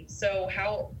me. So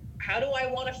how do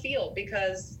I want to feel?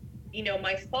 Because,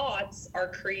 my thoughts are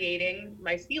creating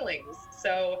my feelings.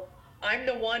 So I'm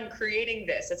the one creating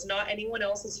this. It's not anyone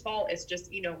else's fault. It's just,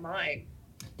 mine.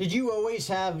 Did you always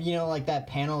have, like that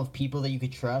panel of people that you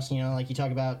could trust? Like you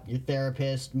talk about your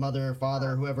therapist, mother,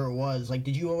 father, whoever it was. Like,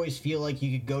 did you always feel like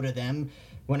you could go to them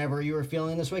whenever you were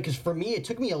feeling this way? Because for me, it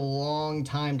took me a long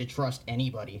time to trust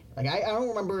anybody. Like, I don't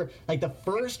remember, like, the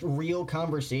first real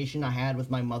conversation I had with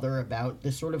my mother about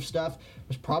this sort of stuff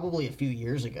was probably a few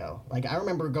years ago. Like, I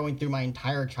remember going through my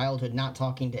entire childhood not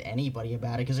talking to anybody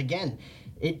about it. Because, again,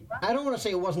 I don't want to say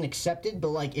it wasn't accepted, but,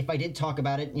 like, if I did talk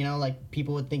about it, like,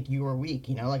 people would think you were weak,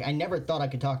 Like, I never thought I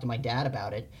could talk to my dad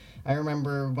about it. I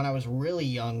remember when I was really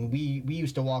young, we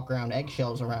used to walk around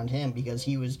eggshells around him because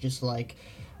he was just, like,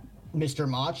 Mr.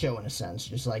 Macho in a sense.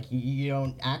 Just, like, you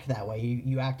don't act that way.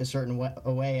 You act a certain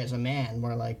way as a man,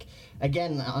 where, like,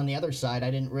 again, on the other side, I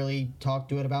didn't really talk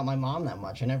to it about my mom that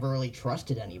much. I never really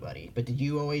trusted anybody. But did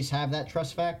you always have that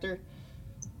trust factor?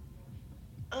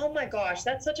 Oh my gosh,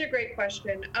 that's such a great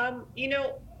question.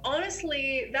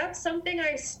 Honestly, that's something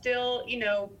I still,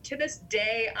 to this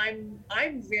day,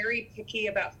 I'm very picky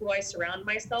about who I surround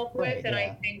myself with. And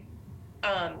I think,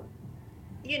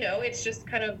 it's just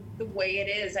kind of the way it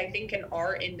is. I think in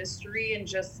our industry and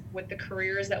just with the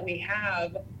careers that we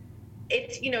have,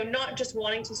 it's, not just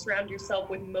wanting to surround yourself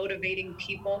with motivating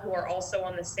people who are also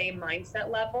on the same mindset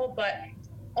level, but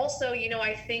also,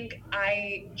 I think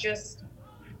I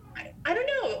don't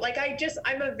know, like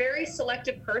I'm a very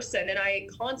selective person, and I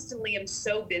constantly am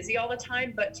so busy all the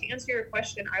time. But to answer your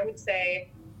question, I would say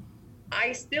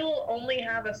I still only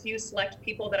have a few select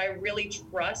people that I really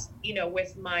trust,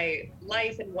 with my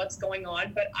life and what's going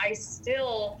on. But I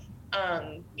still,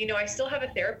 I still have a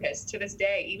therapist to this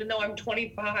day, even though I'm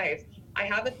 25. I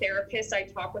have a therapist. I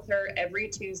talk with her every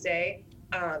Tuesday,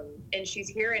 and she's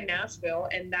here in Nashville.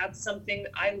 And that's something,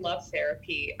 I love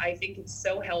therapy. I think it's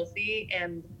so healthy.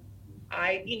 And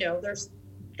there's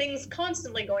things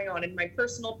constantly going on in my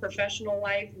personal, professional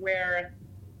life where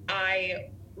I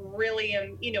really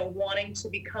am, wanting to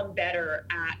become better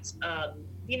at,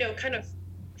 kind of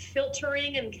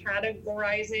filtering and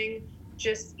categorizing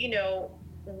just,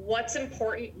 what's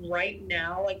important right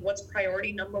now, like what's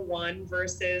priority number one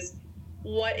versus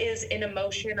what is an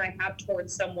emotion I have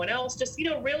towards someone else, just,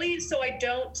 really, so I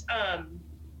don't,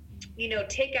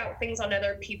 take out things on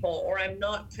other people, or I'm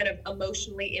not kind of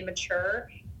emotionally immature.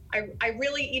 I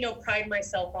really, pride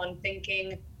myself on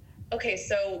thinking, okay,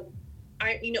 so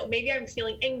maybe I'm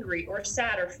feeling angry or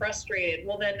sad or frustrated.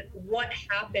 Well, then what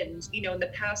happened, in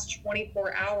the past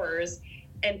 24 hours,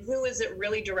 and who is it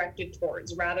really directed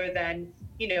towards, rather than,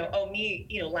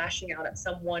 me, lashing out at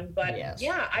someone. But yes.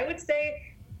 Yeah, I would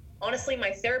say, honestly,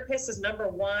 my therapist is number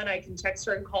one. I can text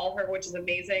her and call her, which is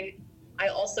amazing. I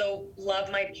also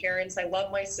love my parents. I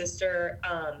love my sister.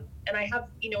 And I have,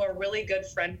 a really good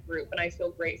friend group, and I feel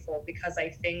grateful because I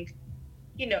think,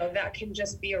 that can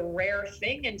just be a rare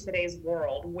thing in today's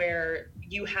world, where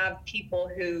you have people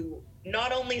who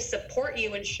not only support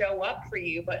you and show up for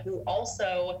you, but who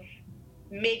also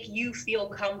make you feel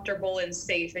comfortable and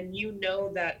safe, and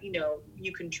that,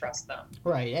 you can trust them.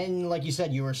 Right. And like you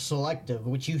said, you were selective,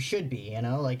 which you should be,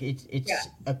 like it's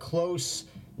a close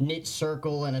knit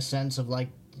circle in a sense of like,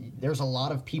 there's a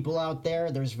lot of people out there.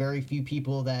 There's very few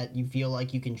people that you feel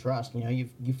like you can trust. You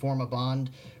form a bond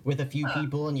with a few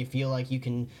people, and you feel like you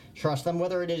can trust them,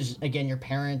 whether it is, again, your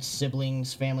parents,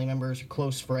 siblings, family members,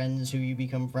 close friends who you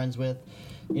become friends with.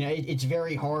 It's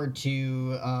very hard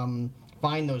to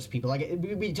find those people. Like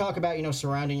we talk about,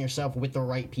 surrounding yourself with the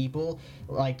right people.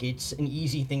 Like it's an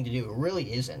easy thing to do. It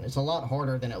really isn't. It's a lot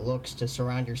harder than it looks to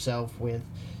surround yourself with,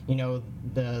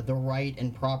 the right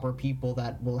and proper people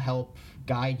that will help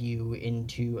guide you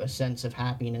into a sense of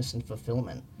happiness and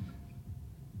fulfillment.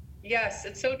 Yes,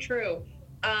 it's so true.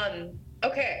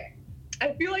 Okay.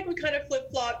 I feel like we kind of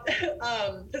flip-flop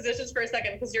positions for a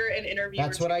second because you're an interviewer.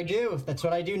 That's what I do. That's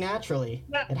what I do naturally.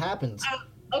 Yeah. It happens.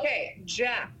 Okay,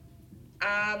 Jack.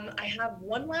 I have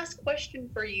one last question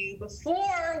for you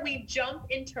before we jump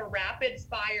into rapid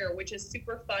fire, which is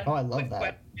super fun. Oh, I love that.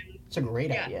 Question. It's a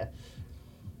great idea.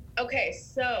 Okay,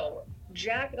 so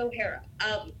Jack O'Hara.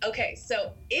 Okay,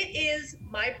 so it is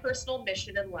my personal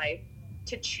mission in life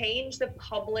to change the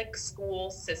public school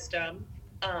system.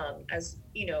 As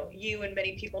you and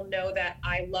many people know that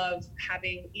I love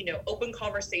having, open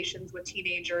conversations with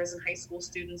teenagers and high school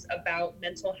students about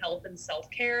mental health and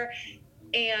self-care.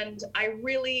 And I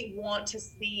really want to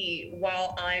see,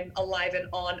 while I'm alive and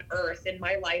on earth in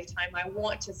my lifetime, I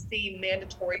want to see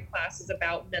mandatory classes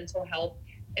about mental health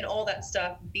and all that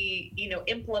stuff be,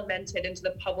 implemented into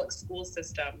the public school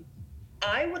system.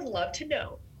 I would love to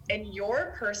know, in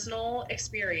your personal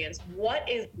experience, what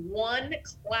is one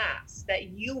class that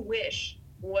you wish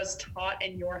was taught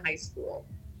in your high school?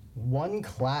 One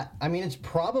class? I mean, it's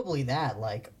probably that,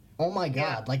 like, oh my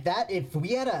God, yeah. Like that, if we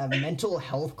had a mental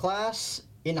health class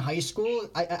in high school,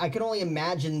 I could only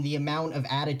imagine the amount of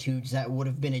attitudes that would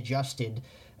have been adjusted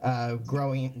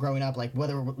growing up, like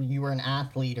whether you were an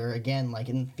athlete or, again, like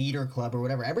in theater club or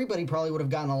whatever. Everybody probably would have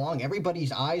gotten along.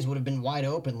 Everybody's eyes would have been wide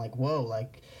open, like, whoa,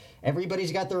 like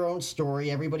everybody's got their own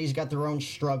story. Everybody's got their own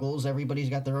struggles.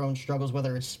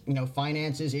 Whether it's,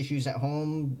 finances, issues at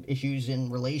home, issues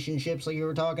in relationships like you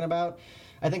were talking about.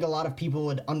 I think a lot of people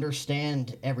would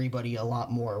understand everybody a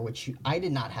lot more, which I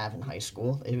did not have in high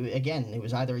school. It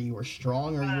was either you were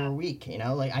strong or you were weak,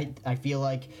 Like, I feel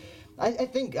like... I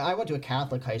think I went to a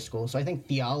Catholic high school, so I think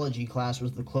theology class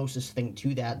was the closest thing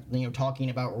to that, talking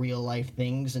about real life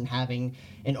things and having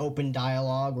an open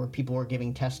dialogue where people were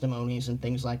giving testimonies and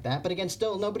things like that. But again,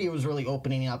 still, nobody was really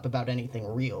opening up about anything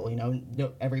real,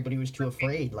 Everybody was too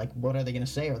afraid. Like, what are they going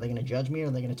to say? Are they going to judge me? Are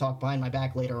they going to talk behind my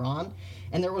back later on?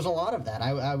 And there was a lot of that.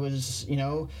 I was,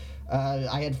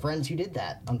 I had friends who did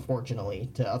that,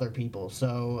 unfortunately, to other people.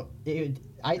 So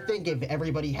I think if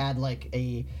everybody had, like,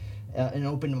 an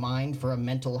open mind for a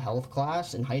mental health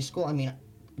class in high school, I mean,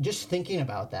 just thinking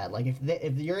about that, like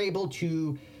if you're able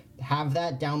to have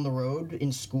that down the road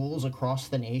in schools across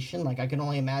the nation, like I can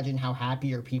only imagine how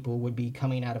happier people would be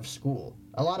coming out of school.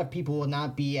 A lot of people would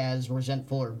not be as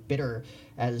resentful or bitter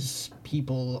as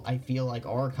people I feel like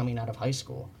are coming out of high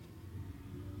school.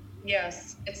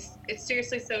 Yes, it's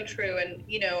seriously so true. And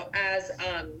as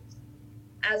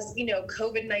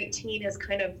COVID-19 is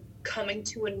kind of coming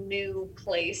to a new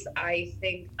place, I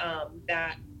think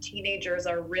that teenagers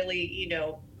are really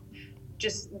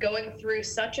just going through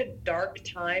such a dark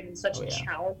time and such a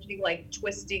challenging, like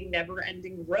twisting,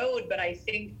 never-ending road. But I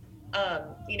think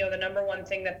the number one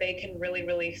thing that they can really,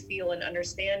 really feel and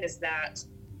understand is that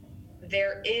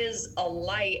there is a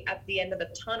light at the end of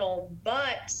the tunnel,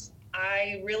 but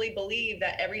I really believe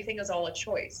that everything is all a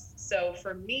choice. So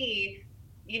for me,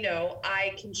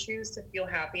 I can choose to feel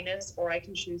happiness or I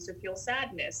can choose to feel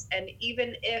sadness. And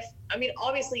even if,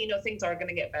 obviously, things are going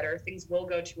to get better. Things will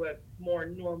go to a more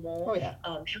normal,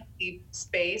 healthy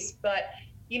space. But,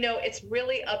 it's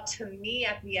really up to me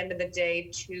at the end of the day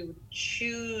to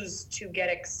choose to get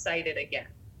excited again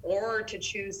or to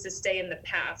choose to stay in the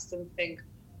past and think,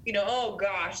 oh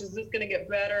gosh, is this going to get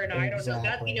better? And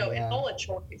Exactly, I don't know. It's all a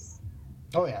choice.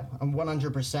 Oh yeah,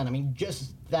 100%.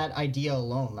 Just that idea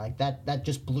alone, like that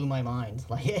just blew my mind.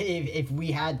 Like if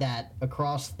we had that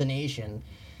across the nation,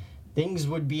 things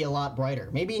would be a lot brighter.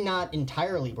 Maybe not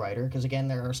entirely brighter, because again,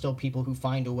 there are still people who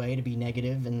find a way to be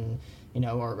negative and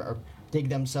or dig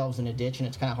themselves in a ditch, and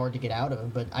it's kind of hard to get out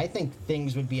of. But I think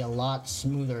things would be a lot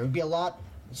smoother. It would be a lot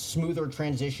smoother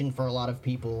transition for a lot of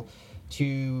people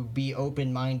to be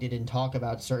open-minded and talk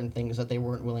about certain things that they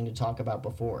weren't willing to talk about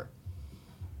before.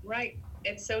 Right.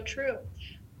 It's so true.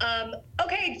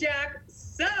 Okay, Jack,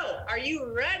 so are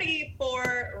you ready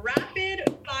for rapid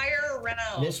fire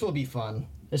round? This will be fun.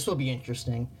 This will be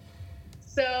interesting.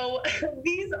 So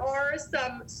these are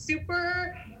some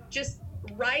super just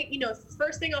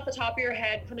first thing off the top of your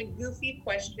head, kind of goofy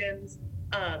questions.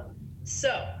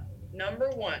 So number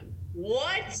one,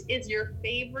 what is your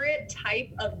favorite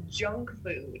type of junk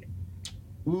food?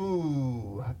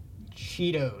 Ooh,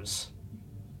 Cheetos.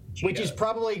 Which is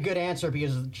probably a good answer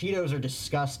because Cheetos are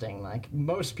disgusting. Like,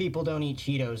 most people don't eat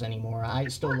Cheetos anymore. I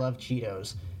still love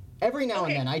Cheetos. Every now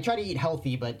and then. I try to eat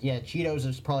healthy, but yeah, Cheetos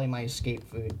is probably my escape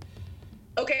food.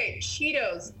 Okay,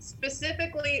 Cheetos.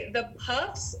 Specifically the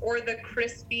puffs or the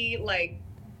crispy,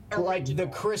 original? Like the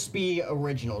crispy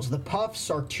originals. The puffs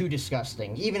are too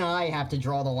disgusting. Even I have to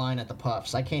draw the line at the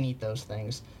puffs. I can't eat those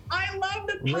things. I love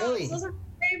the puffs. Really? Those are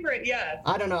favorite, yes.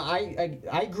 I don't know.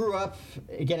 I grew up,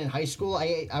 again, in high school.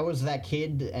 I was that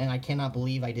kid, and I cannot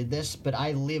believe I did this, but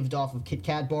I lived off of Kit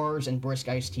Kat bars and brisk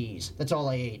iced teas. That's all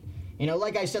I ate.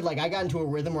 Like I said, I got into a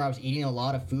rhythm where I was eating a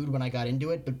lot of food when I got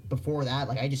into it, but before that,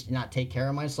 I just did not take care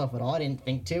of myself at all. I didn't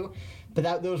think to.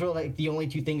 But those were, the only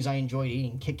two things I enjoyed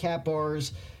eating. Kit Kat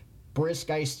bars,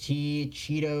 brisk iced tea,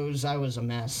 Cheetos. I was a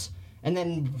mess. And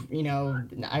then,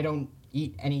 I don't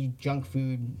eat any junk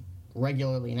food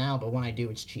regularly now, but when I do,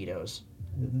 it's Cheetos.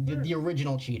 The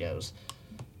original Cheetos.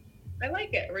 I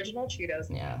like it. Original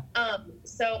Cheetos. Yeah.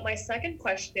 So my second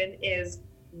question is,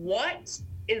 what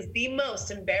is the most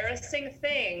embarrassing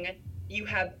thing you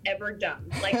have ever done?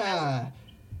 I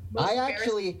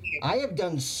have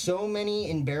done so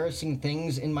many embarrassing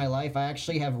things in my life. I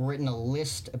actually have written a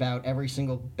list about every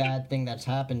single bad thing that's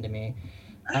happened to me.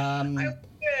 I like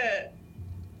it.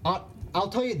 I'll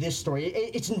tell you this story.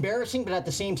 It's embarrassing, but at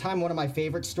the same time, one of my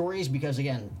favorite stories because,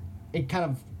 again, it kind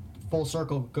of full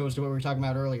circle goes to what we were talking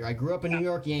about earlier. I grew up a New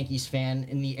York Yankees fan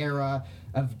in the era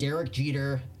of Derek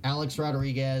Jeter, Alex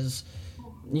Rodriguez,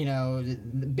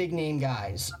 the big name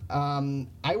guys.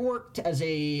 I worked as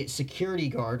a security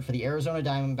guard for the Arizona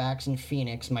Diamondbacks in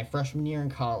Phoenix my freshman year in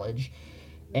college,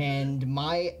 and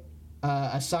my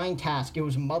assigned task, it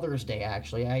was Mother's Day,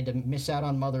 actually. I had to miss out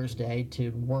on Mother's Day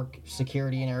to work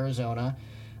security in Arizona.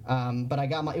 But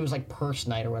it was like purse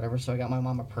night or whatever, so I got my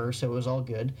mom a purse, so it was all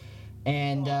good.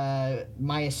 And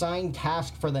my assigned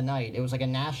task for the night, it was like a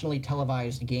nationally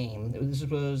televised game. This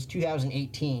was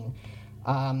 2018.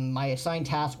 My assigned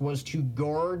task was to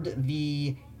guard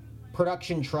the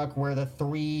production truck where the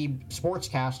 3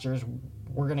 sportscasters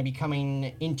were going to be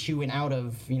coming into and out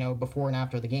of, before and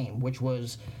after the game, which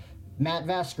was Matt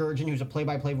Vasgersian, who's a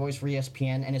play-by-play voice for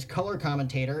ESPN, and his color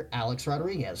commentator, Alex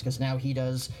Rodriguez, because now he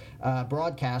does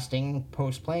broadcasting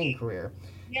post-playing career.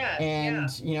 Yeah. And,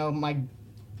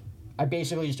 I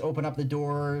basically just open up the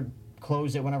door,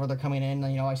 close it whenever they're coming in.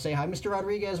 I say, hi, Mr.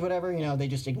 Rodriguez, whatever. They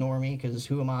just ignore me because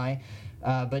who am I?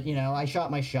 But, I shot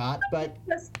my shot. But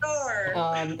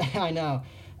I know.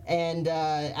 And,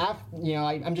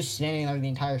 I'm just standing there the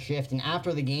entire shift. And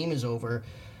after the game is over,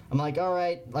 I'm like, all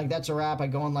right, like, that's a wrap. I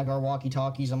go on, like, our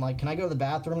walkie-talkies. I'm like, can I go to the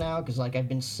bathroom now? Because, like, I've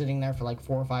been sitting there for, like,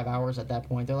 4 or 5 hours at that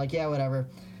point. They're like, yeah, whatever.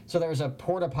 So there's a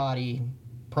porta potty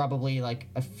probably, like,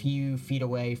 a few feet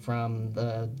away from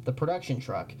the production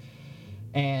truck.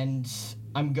 And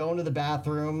I'm going to the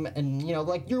bathroom, and, you know,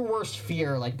 like, your worst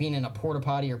fear, like, being in a porta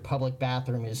potty or public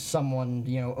bathroom is someone,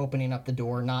 you know, opening up the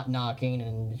door, not knocking,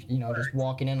 and, you know, just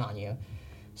walking in on you.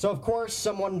 So, of course,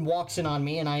 someone walks in on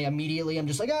me, and I'm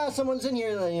just like, someone's in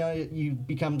here. You know, you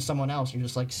become someone else. You're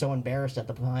just, like, so embarrassed at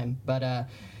the time. But,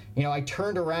 you know, I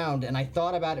turned around, and I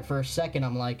thought about it for a second.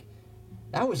 I'm like,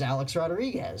 that was Alex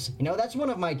Rodriguez. You know, that's one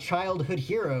of my childhood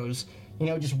heroes, you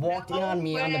know, just walked in on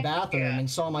me on the bathroom and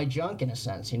saw my junk, in a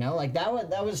sense, you know? Like, that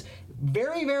was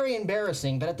very, very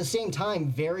embarrassing, but at the same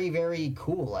time, very, very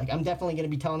cool. Like, I'm definitely going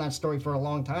to be telling that story for a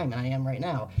long time, and I am right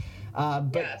now.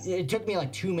 But it took me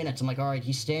like 2 minutes. I'm like, all right,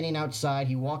 he's standing outside.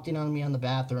 He walked in on me on the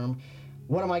bathroom.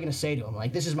 What am I going to say to him?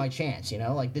 Like, this is my chance, you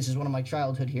know? Like, this is one of my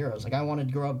childhood heroes. Like, I wanted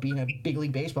to grow up being a big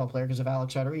league baseball player because of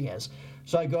Alex Rodriguez.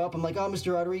 So I go up, I'm like, oh,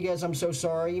 Mr. Rodriguez, I'm so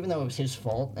sorry, even though it was his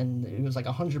fault, and it was like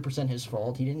 100% his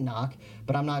fault. He didn't knock,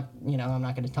 but I'm not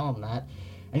going to tell him that.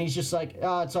 And he's just like,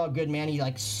 oh, it's all good, man. He,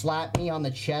 like, slapped me on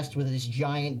the chest with his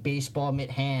giant baseball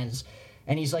mitt hands.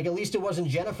 And he's like, at least it wasn't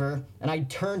Jennifer. And I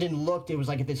turned and looked. It was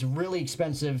like this really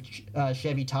expensive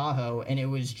Chevy Tahoe, and it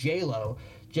was J-Lo,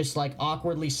 just like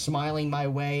awkwardly smiling my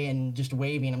way and just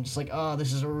waving. I'm just like, oh,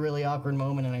 this is a really awkward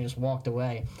moment, and I just walked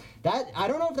away. I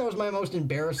don't know if that was my most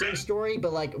embarrassing story,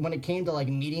 but like when it came to like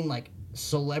meeting like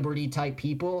celebrity type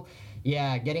people,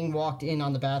 yeah, getting walked in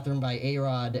on the bathroom by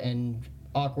A-Rod and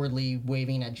awkwardly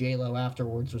waving at J-Lo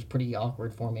afterwards was pretty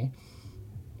awkward for me.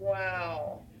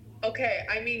 Wow. Okay,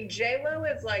 I mean, J-Lo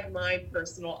is like my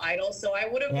personal idol, so I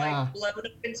would have like blown up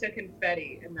into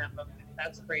confetti in that moment.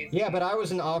 That's crazy. Yeah, but I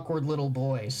was an awkward little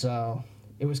boy, so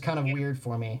it was kind of weird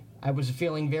for me. I was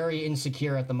feeling very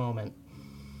insecure at the moment.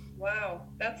 Wow,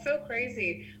 that's so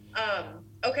crazy.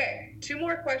 Okay, 2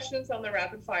 more questions on the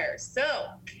rapid fire. So,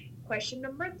 question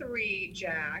number 3,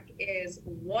 Jack, is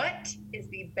what is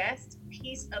the best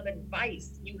piece of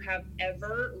advice you have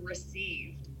ever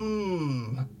received?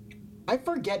 I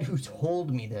forget who told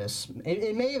me this.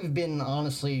 It may have been,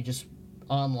 honestly, just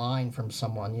online from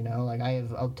someone, you know? Like, I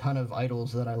have a ton of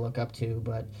idols that I look up to,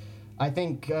 but I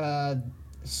think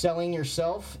selling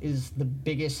yourself is the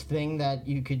biggest thing that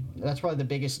you could... That's probably the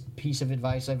biggest piece of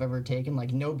advice I've ever taken.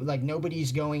 Like,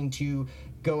 nobody's going to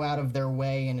go out of their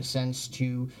way, in a sense,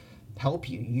 to help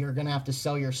you. You're going to have to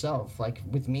sell yourself. Like,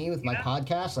 with me, with my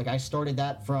podcast, like, I started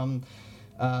that from...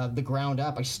 the ground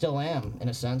up. I still am, in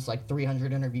a sense, like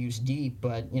 300 interviews deep,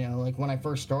 but, you know, like when I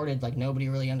first started, like nobody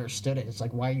really understood it. It's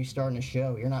like, why are you starting a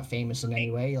show? You're not famous in any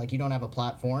way. Like, you don't have a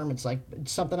platform. It's like,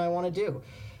 it's something I want to do.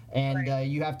 And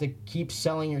you have to keep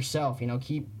selling yourself, you know,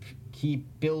 keep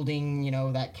building, you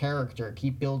know, that character,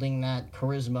 keep building that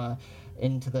charisma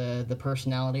into the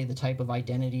personality, the type of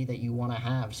identity that you want to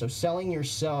have. So selling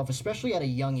yourself, especially at a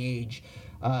young age,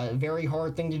 very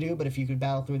hard thing to do, but if you could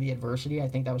battle through the adversity, I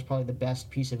think that was probably the best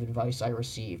piece of advice I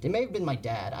received. It may have been my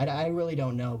dad. I really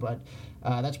don't know, but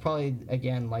that's probably,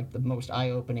 again, like the most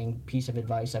eye-opening piece of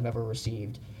advice I've ever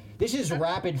received. This is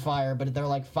rapid fire, but they're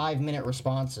like 5-minute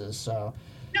responses, so...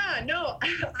 Yeah, no,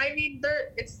 I mean,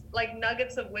 it's like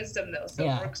nuggets of wisdom, though, so it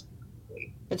works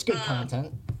perfectly. It's good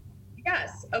content.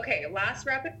 Yes. Okay, last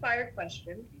rapid-fire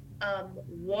question.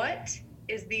 What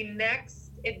is the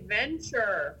next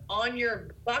adventure on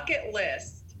your bucket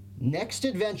list? Next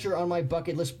adventure on my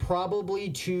bucket list, probably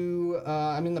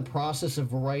I'm in the process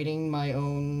of writing my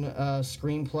own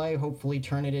screenplay, hopefully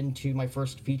turn it into my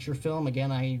first feature film.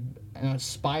 Again, I'm an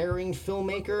aspiring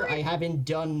filmmaker. I haven't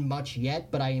done much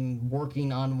yet, but I'm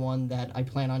working on one that I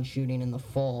plan on shooting in the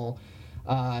fall.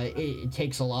 It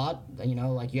takes a lot, you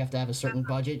know, like you have to have a certain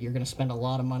budget. You're going to spend a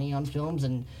lot of money on films,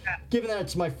 and given that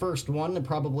it's my first one, it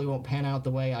probably won't pan out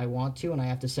the way I want to, and I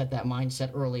have to set that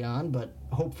mindset early on, but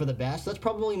hope for the best. That's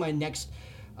probably my next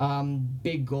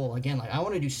big goal. Again, like I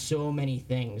want to do so many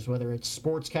things, whether it's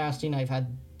sportscasting. I've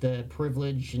had the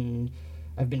privilege and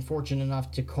I've been fortunate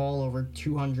enough to call over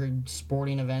 200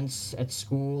 sporting events at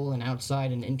school and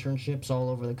outside, and internships all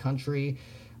over the country.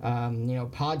 You know,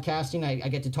 podcasting, I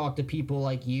get to talk to people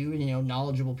like you know,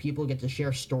 knowledgeable people, get to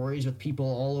share stories with people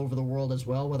all over the world as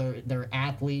well, whether they're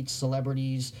athletes,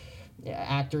 celebrities,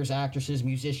 actors, actresses,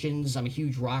 musicians. I'm a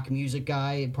huge rock music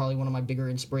guy, probably one of my bigger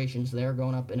inspirations there,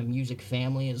 growing up in a music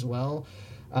family as well.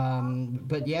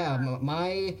 But yeah,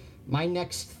 my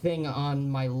next thing on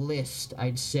my list,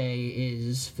 I'd say,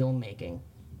 is filmmaking.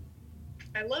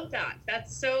 I love that.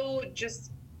 That's so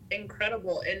just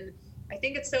incredible. And I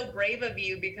think it's so brave of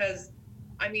you, because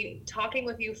I mean, talking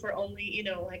with you for only, you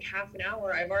know, like half an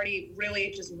hour, I've already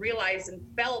really just realized and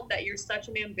felt that you're such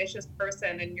an ambitious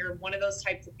person, and you're one of those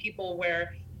types of people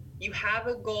where you have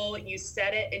a goal, you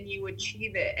set it, and you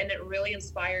achieve it. And it really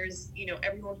inspires, you know,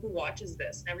 everyone who watches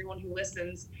this and everyone who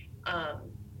listens,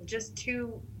 just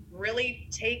to really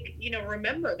take, you know,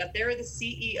 remember that they're the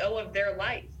CEO of their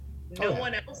life. No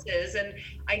one else is. And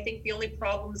I think the only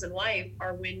problems in life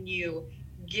are when you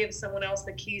give someone else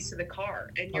the keys to the car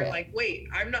and you're like, wait,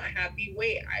 I'm not happy.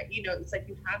 Wait, you know, it's like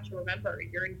you have to remember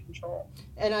you're in control.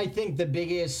 And I think the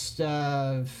biggest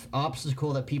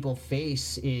obstacle that people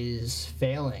face is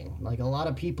failing. Like, a lot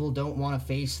of people don't want to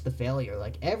face the failure.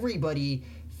 Like, everybody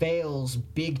fails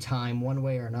big time one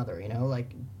way or another, you know?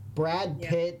 Like, Brad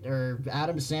Pitt or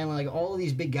Adam Sandler, like all of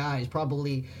these big guys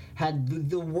probably had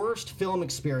the worst film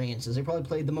experiences. They probably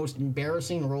played the most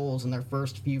embarrassing roles in their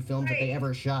first few films that they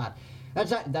ever shot.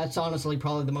 That's honestly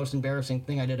probably the most embarrassing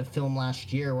thing. I did a film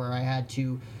last year where I had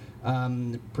to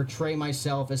portray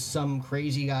myself as some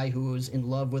crazy guy who was in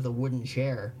love with a wooden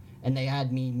chair, and they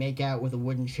had me make out with a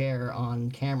wooden chair on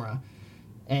camera.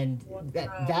 And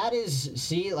that is,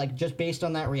 see, like, just based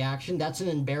on that reaction, that's an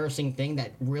embarrassing thing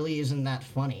that really isn't that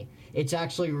funny. It's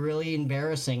actually really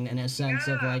embarrassing in a sense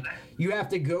of, like, you have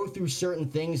to go through certain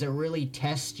things that really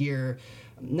test your,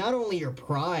 not only your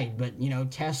pride, but, you know,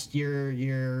 test your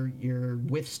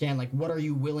withstand. Like, what are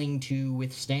you willing to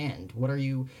withstand? What are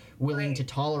you willing to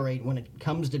tolerate when it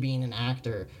comes to being an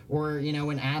actor or, you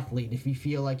know, an athlete? If you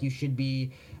feel like you should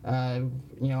be,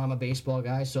 you know, I'm a baseball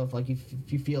guy, so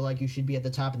if you feel like you should be at the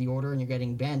top of the order and you're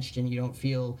getting benched and you don't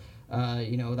feel,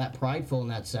 you know, that prideful in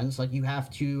that sense, like, you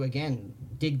have to, again,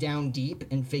 dig down deep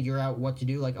and figure out what to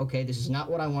do. Like, okay, this is not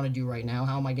what I want to do right now.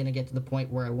 How am I going to get to the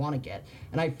point where I want to get?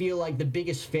 And I feel like the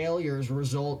biggest failures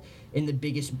result in the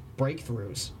biggest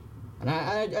breakthroughs. And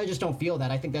I just don't feel that.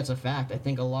 I think that's a fact. I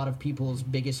think a lot of people's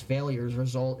biggest failures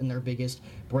result in their biggest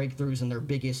breakthroughs and their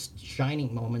biggest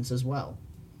shining moments as well.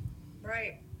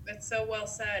 Right. That's so well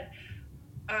said.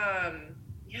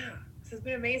 Yeah, this has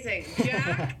been amazing.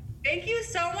 Jack, thank you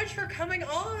so much for coming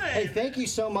on. Hey, thank you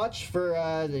so much for,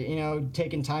 you know,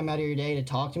 taking time out of your day to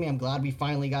talk to me. I'm glad we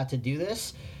finally got to do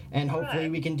this, and hopefully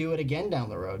we can do it again down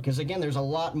the road. Because, again, there's a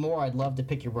lot more I'd love to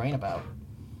pick your brain about.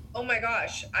 Oh, my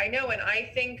gosh. I know, and I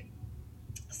think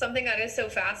something that is so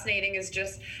fascinating is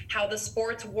just how the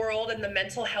sports world and the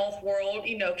mental health world,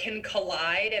 you know, can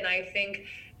collide. And I think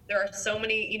there are so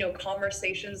many, you know,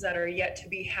 conversations that are yet to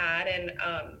be had. And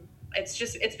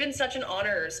it's been such an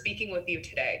honor speaking with you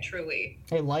today, truly.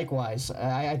 Hey, likewise.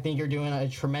 I think you're doing a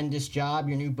tremendous job.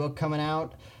 Your new book coming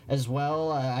out as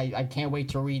well. I can't wait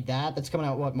to read that. That's coming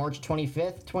out, what, March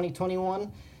 25th, 2021?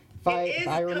 If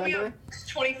I remember. Coming out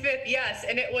March 25th, yes.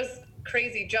 And it was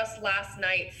crazy. Just last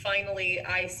night, finally,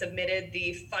 I submitted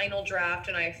the final draft,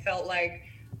 and I felt like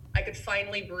I could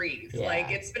finally breathe. Yeah. Like,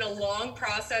 it's been a long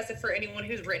process for anyone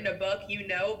who's written a book, you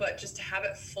know, but just to have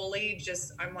it fully,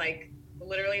 I'm like,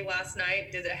 literally last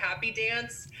night, did a happy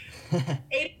dance,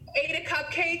 ate a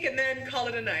cupcake, and then called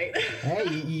it a night. Hey,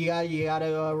 you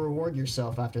gotta reward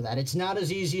yourself after that. It's not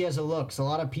as easy as it looks. A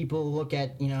lot of people look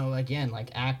at, you know, again, like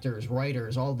actors,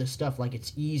 writers, all this stuff, like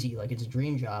it's easy, like it's a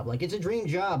dream job. Like, it's a dream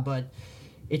job, but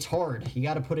it's hard. You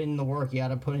got to put in the work. You got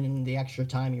to put in the extra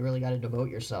time. You really got to devote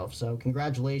yourself. So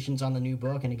congratulations on the new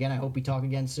book. And again, I hope we talk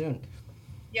again soon.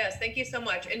 Yes, thank you so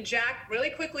much. And Jack, really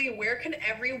quickly, where can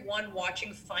everyone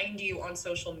watching find you on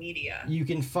social media? You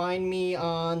can find me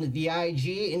on the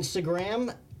IG,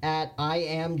 Instagram, at I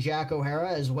am Jack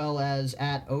O'Hara, as well as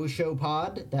at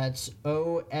OSHOPod. That's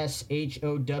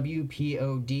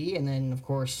OSHOWPOD. And then, of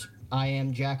course, I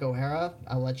am Jack O'Hara.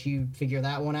 I'll let you figure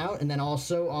that one out. And then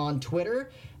also on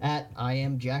Twitter at I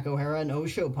am Jack O'Hara and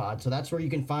OSHOPod. So that's where you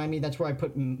can find me. That's where I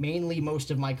put mainly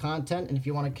most of my content. And if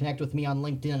you want to connect with me on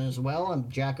LinkedIn as well, I'm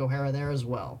Jack O'Hara there as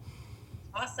well.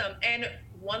 Awesome. And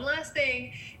one last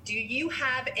thing, do you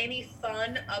have any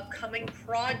fun upcoming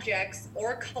projects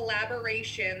or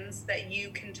collaborations that you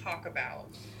can talk about?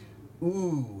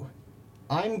 Ooh.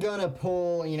 I'm gonna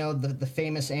pull, you know, the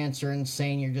famous answer and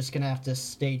saying you're just gonna have to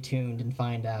stay tuned and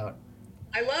find out.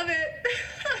 I love it.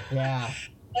 Yeah.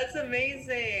 That's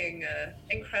amazing.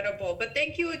 Incredible. But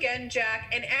thank you again,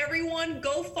 Jack. And everyone,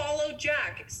 go follow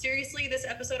Jack. Seriously, this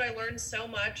episode I learned so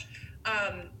much.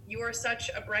 You are such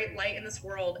a bright light in this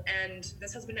world, and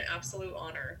this has been an absolute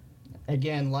honor.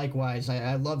 Again, likewise.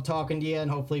 I love talking to you,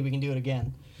 and hopefully we can do it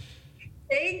again.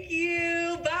 Thank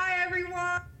you. Bye,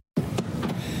 everyone.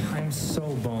 I'm so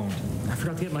boned. I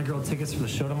forgot to get my girl tickets for the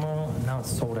show tomorrow, and now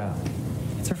it's sold out.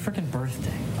 It's her freaking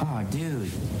birthday. Oh, dude.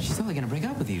 She's totally gonna break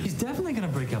up with you. She's definitely gonna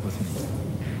break up with me.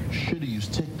 Should've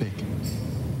used TickPick.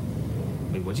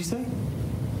 Wait, what'd you say?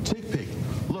 TickPick.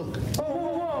 Look.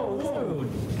 Whoa, dude.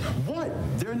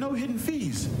 What? There are no hidden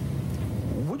fees.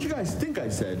 What'd you guys think I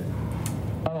said?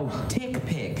 Oh, tick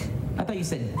pick. I thought you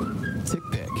said Tick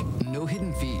Pick. No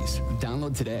hidden fees.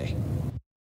 Download today.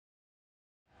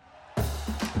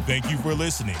 Thank you for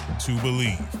listening to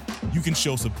Believe. You can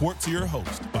show support to your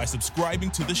host by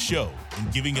subscribing to the show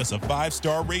and giving us a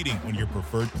 5-star rating on your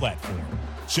preferred platform.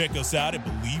 Check us out at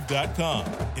Believe.com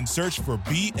and search for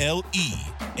BLEAV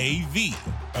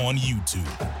on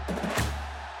YouTube.